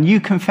wrong and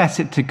you confess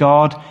it to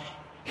God,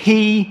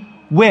 he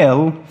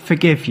will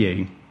forgive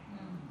you.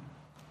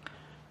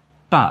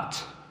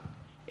 But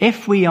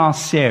if we are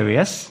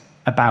serious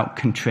about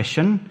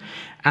contrition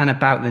and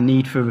about the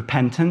need for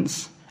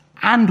repentance,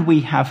 and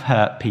we have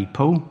hurt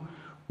people,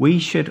 we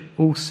should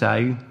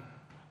also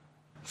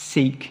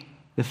seek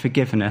the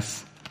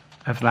forgiveness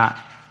of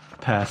that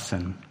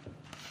person.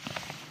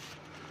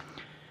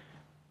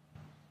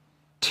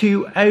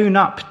 To own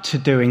up to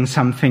doing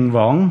something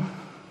wrong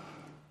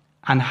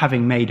and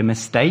having made a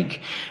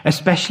mistake,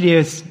 especially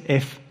as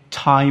if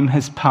time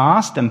has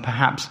passed and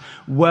perhaps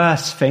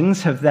worse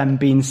things have then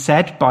been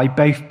said by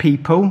both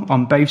people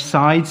on both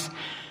sides,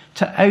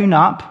 to own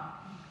up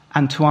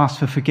and to ask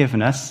for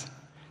forgiveness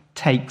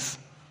takes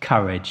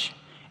courage.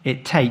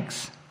 It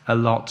takes a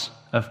lot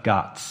of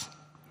guts.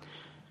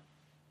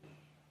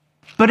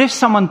 But if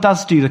someone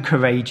does do the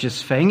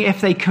courageous thing,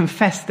 if they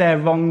confess their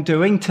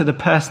wrongdoing to the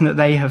person that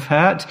they have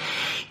hurt,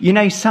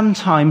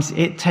 sometimes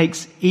it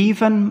takes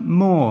even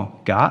more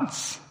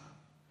guts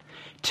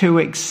to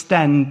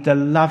extend the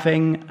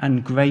loving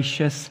and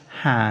gracious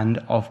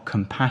hand of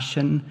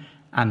compassion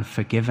and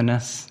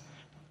forgiveness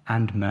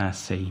and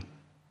mercy.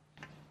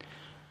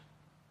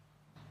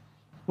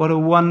 What a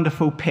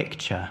wonderful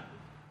picture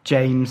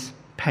James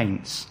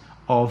paints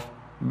of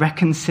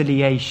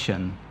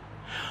reconciliation,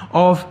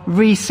 of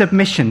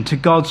resubmission to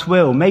God's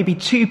will. Maybe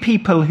two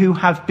people who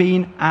have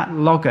been at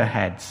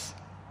loggerheads.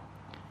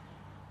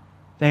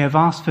 They have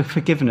asked for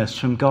forgiveness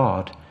from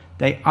God.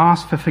 They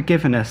ask for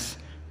forgiveness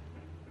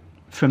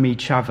from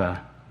each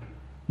other.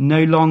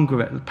 No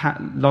longer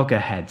at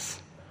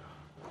loggerheads.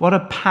 What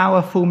a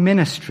powerful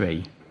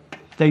ministry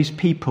those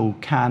people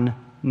can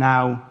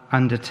now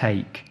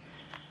undertake.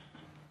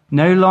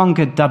 No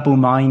longer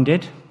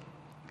double-minded,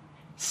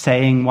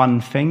 saying one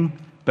thing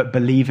but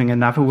believing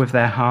another with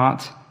their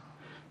heart.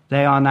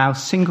 They are now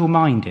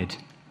single-minded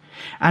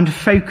and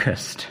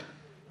focused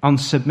on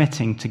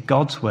submitting to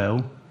God's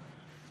will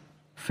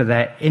for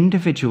their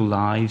individual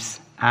lives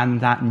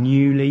and that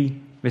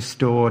newly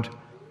restored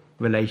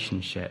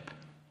relationship.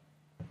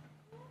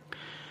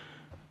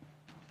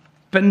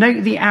 But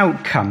note the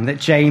outcome that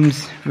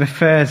James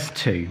refers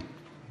to.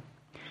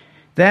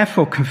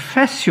 Therefore,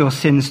 confess your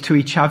sins to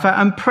each other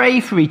and pray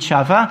for each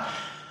other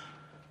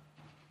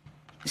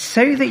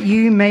so that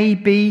you may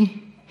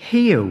be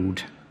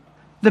healed.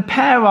 The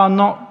pair are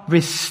not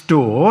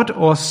restored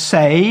or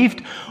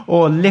saved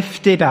or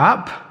lifted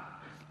up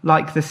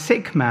like the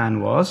sick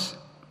man was,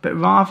 but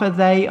rather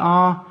they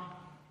are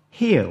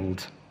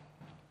healed.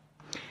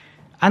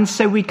 And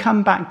so we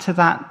come back to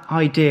that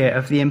idea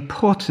of the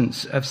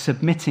importance of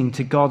submitting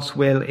to God's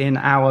will in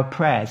our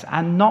prayers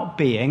and not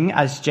being,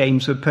 as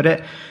James would put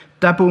it,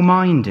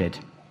 double-minded.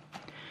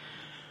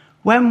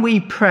 When we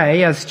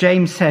pray, as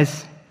James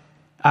says,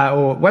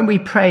 or when we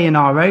pray in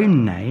our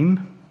own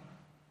name,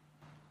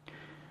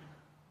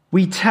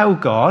 we tell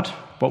God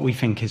what we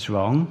think is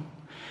wrong,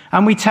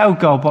 and we tell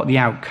God what the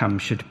outcome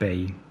should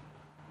be.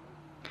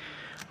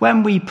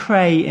 When we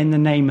pray in the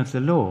name of the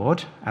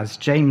Lord, as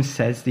James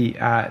says,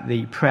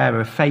 the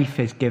prayer of faith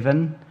is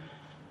given,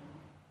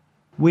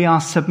 we are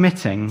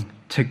submitting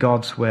to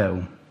God's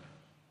will.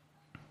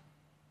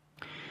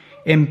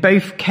 In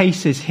both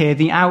cases here,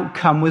 the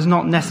outcome was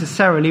not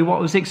necessarily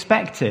what was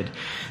expected.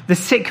 The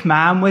sick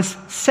man was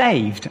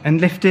saved and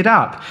lifted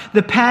up.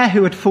 The pair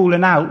who had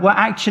fallen out were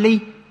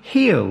actually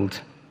healed.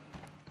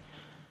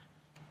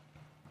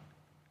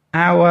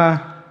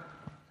 Our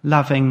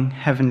loving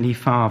Heavenly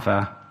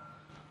Father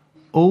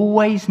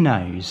always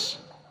knows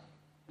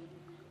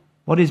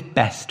what is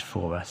best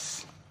for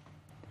us.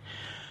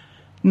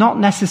 Not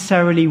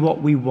necessarily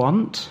what we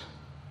want,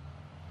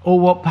 or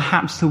what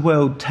perhaps the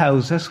world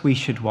tells us we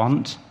should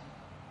want,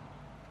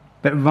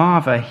 but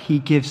rather he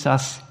gives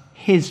us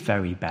his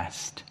very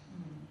best,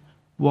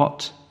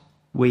 what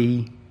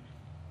we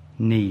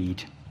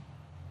need.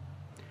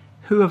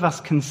 Who of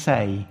us can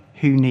say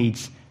who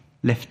needs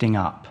lifting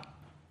up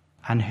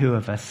and who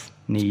of us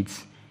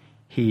needs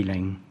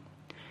healing?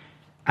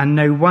 And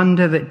no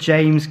wonder that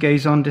James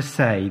goes on to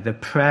say the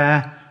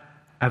prayer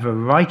of a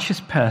righteous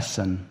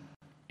person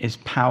is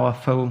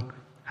powerful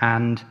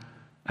and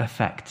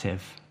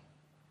effective.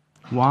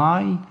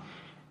 Why?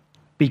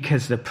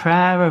 Because the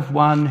prayer of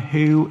one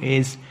who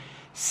is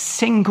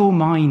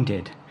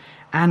single-minded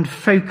and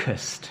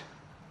focused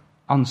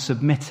on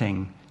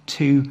submitting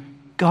to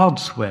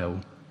God's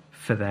will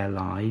for their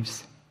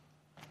lives,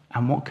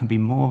 and what can be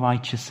more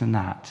righteous than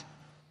that,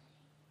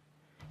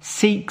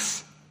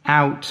 seeks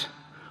out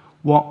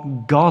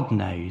what God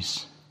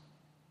knows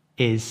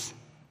is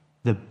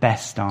the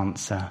best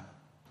answer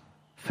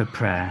for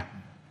prayer.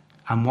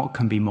 And what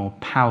can be more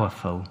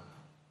powerful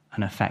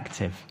and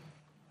effective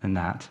than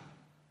that?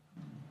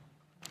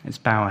 Let's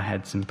bow our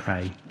heads and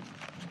pray.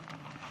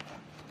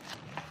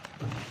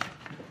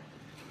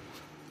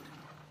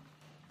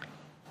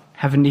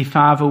 Heavenly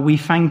Father, we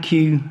thank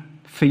you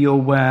for your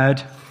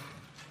word.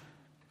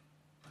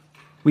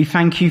 We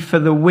thank you for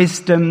the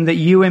wisdom that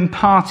you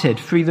imparted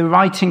through the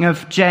writing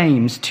of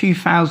James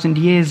 2,000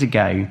 years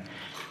ago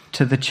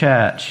to the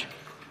church.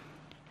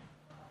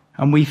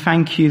 And we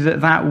thank you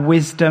that that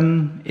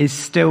wisdom is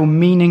still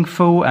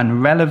meaningful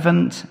and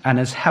relevant and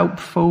as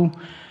helpful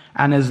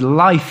and as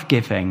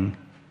life-giving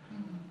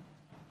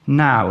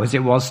now as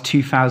it was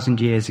 2,000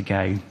 years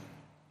ago.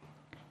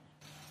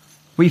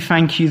 We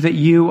thank you that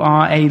you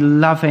are a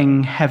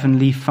loving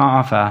Heavenly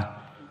Father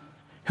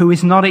who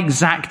is not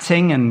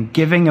exacting and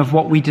giving of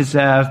what we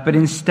deserve, but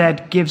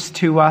instead gives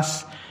to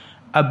us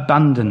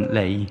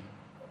abundantly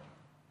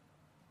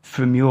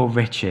from your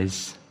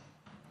riches.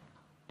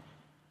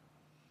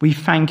 We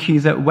thank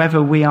you that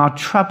whether we are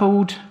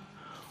troubled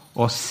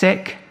or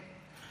sick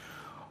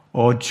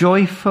or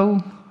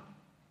joyful,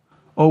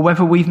 or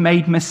whether we've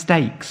made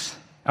mistakes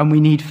and we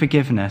need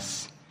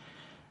forgiveness,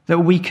 that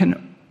we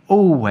can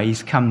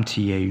always come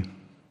to you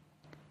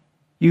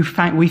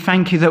We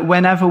thank you that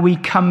whenever we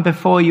come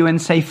before you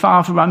and say,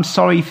 Father, I'm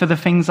sorry for the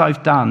things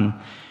I've done,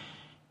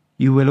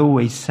 you will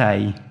always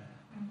say,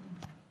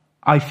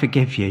 I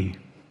forgive you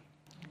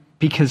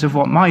because of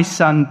what my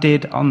son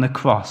did on the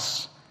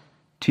cross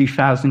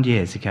 2,000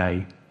 years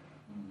ago.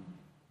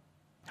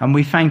 And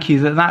we thank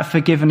you that that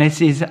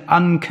forgiveness is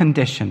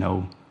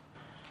unconditional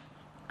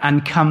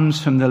and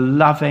comes from the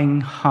loving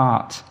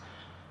heart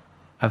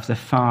of the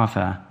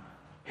Father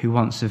who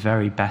wants the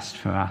very best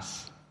for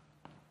us.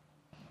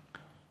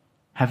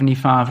 Heavenly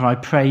Father, I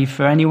pray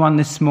for anyone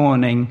this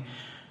morning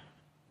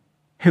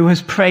who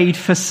has prayed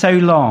for so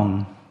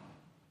long,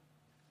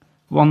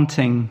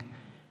 wanting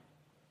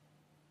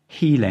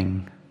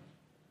healing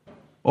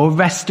or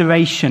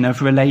restoration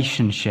of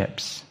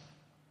relationships.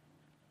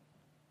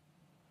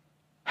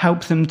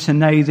 Help them to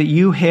know that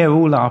you hear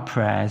all our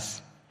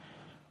prayers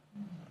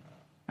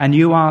and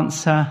you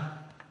answer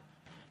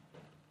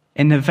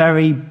in the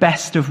very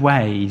best of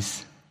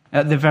ways,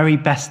 at the very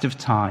best of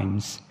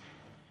times.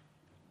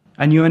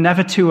 And you are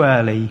never too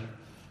early,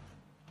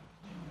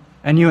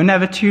 and you are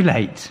never too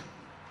late,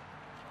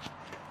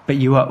 but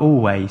you are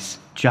always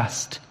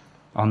just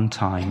on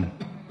time.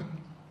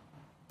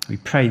 We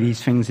pray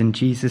these things in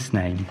Jesus'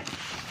 name.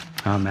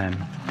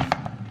 Amen.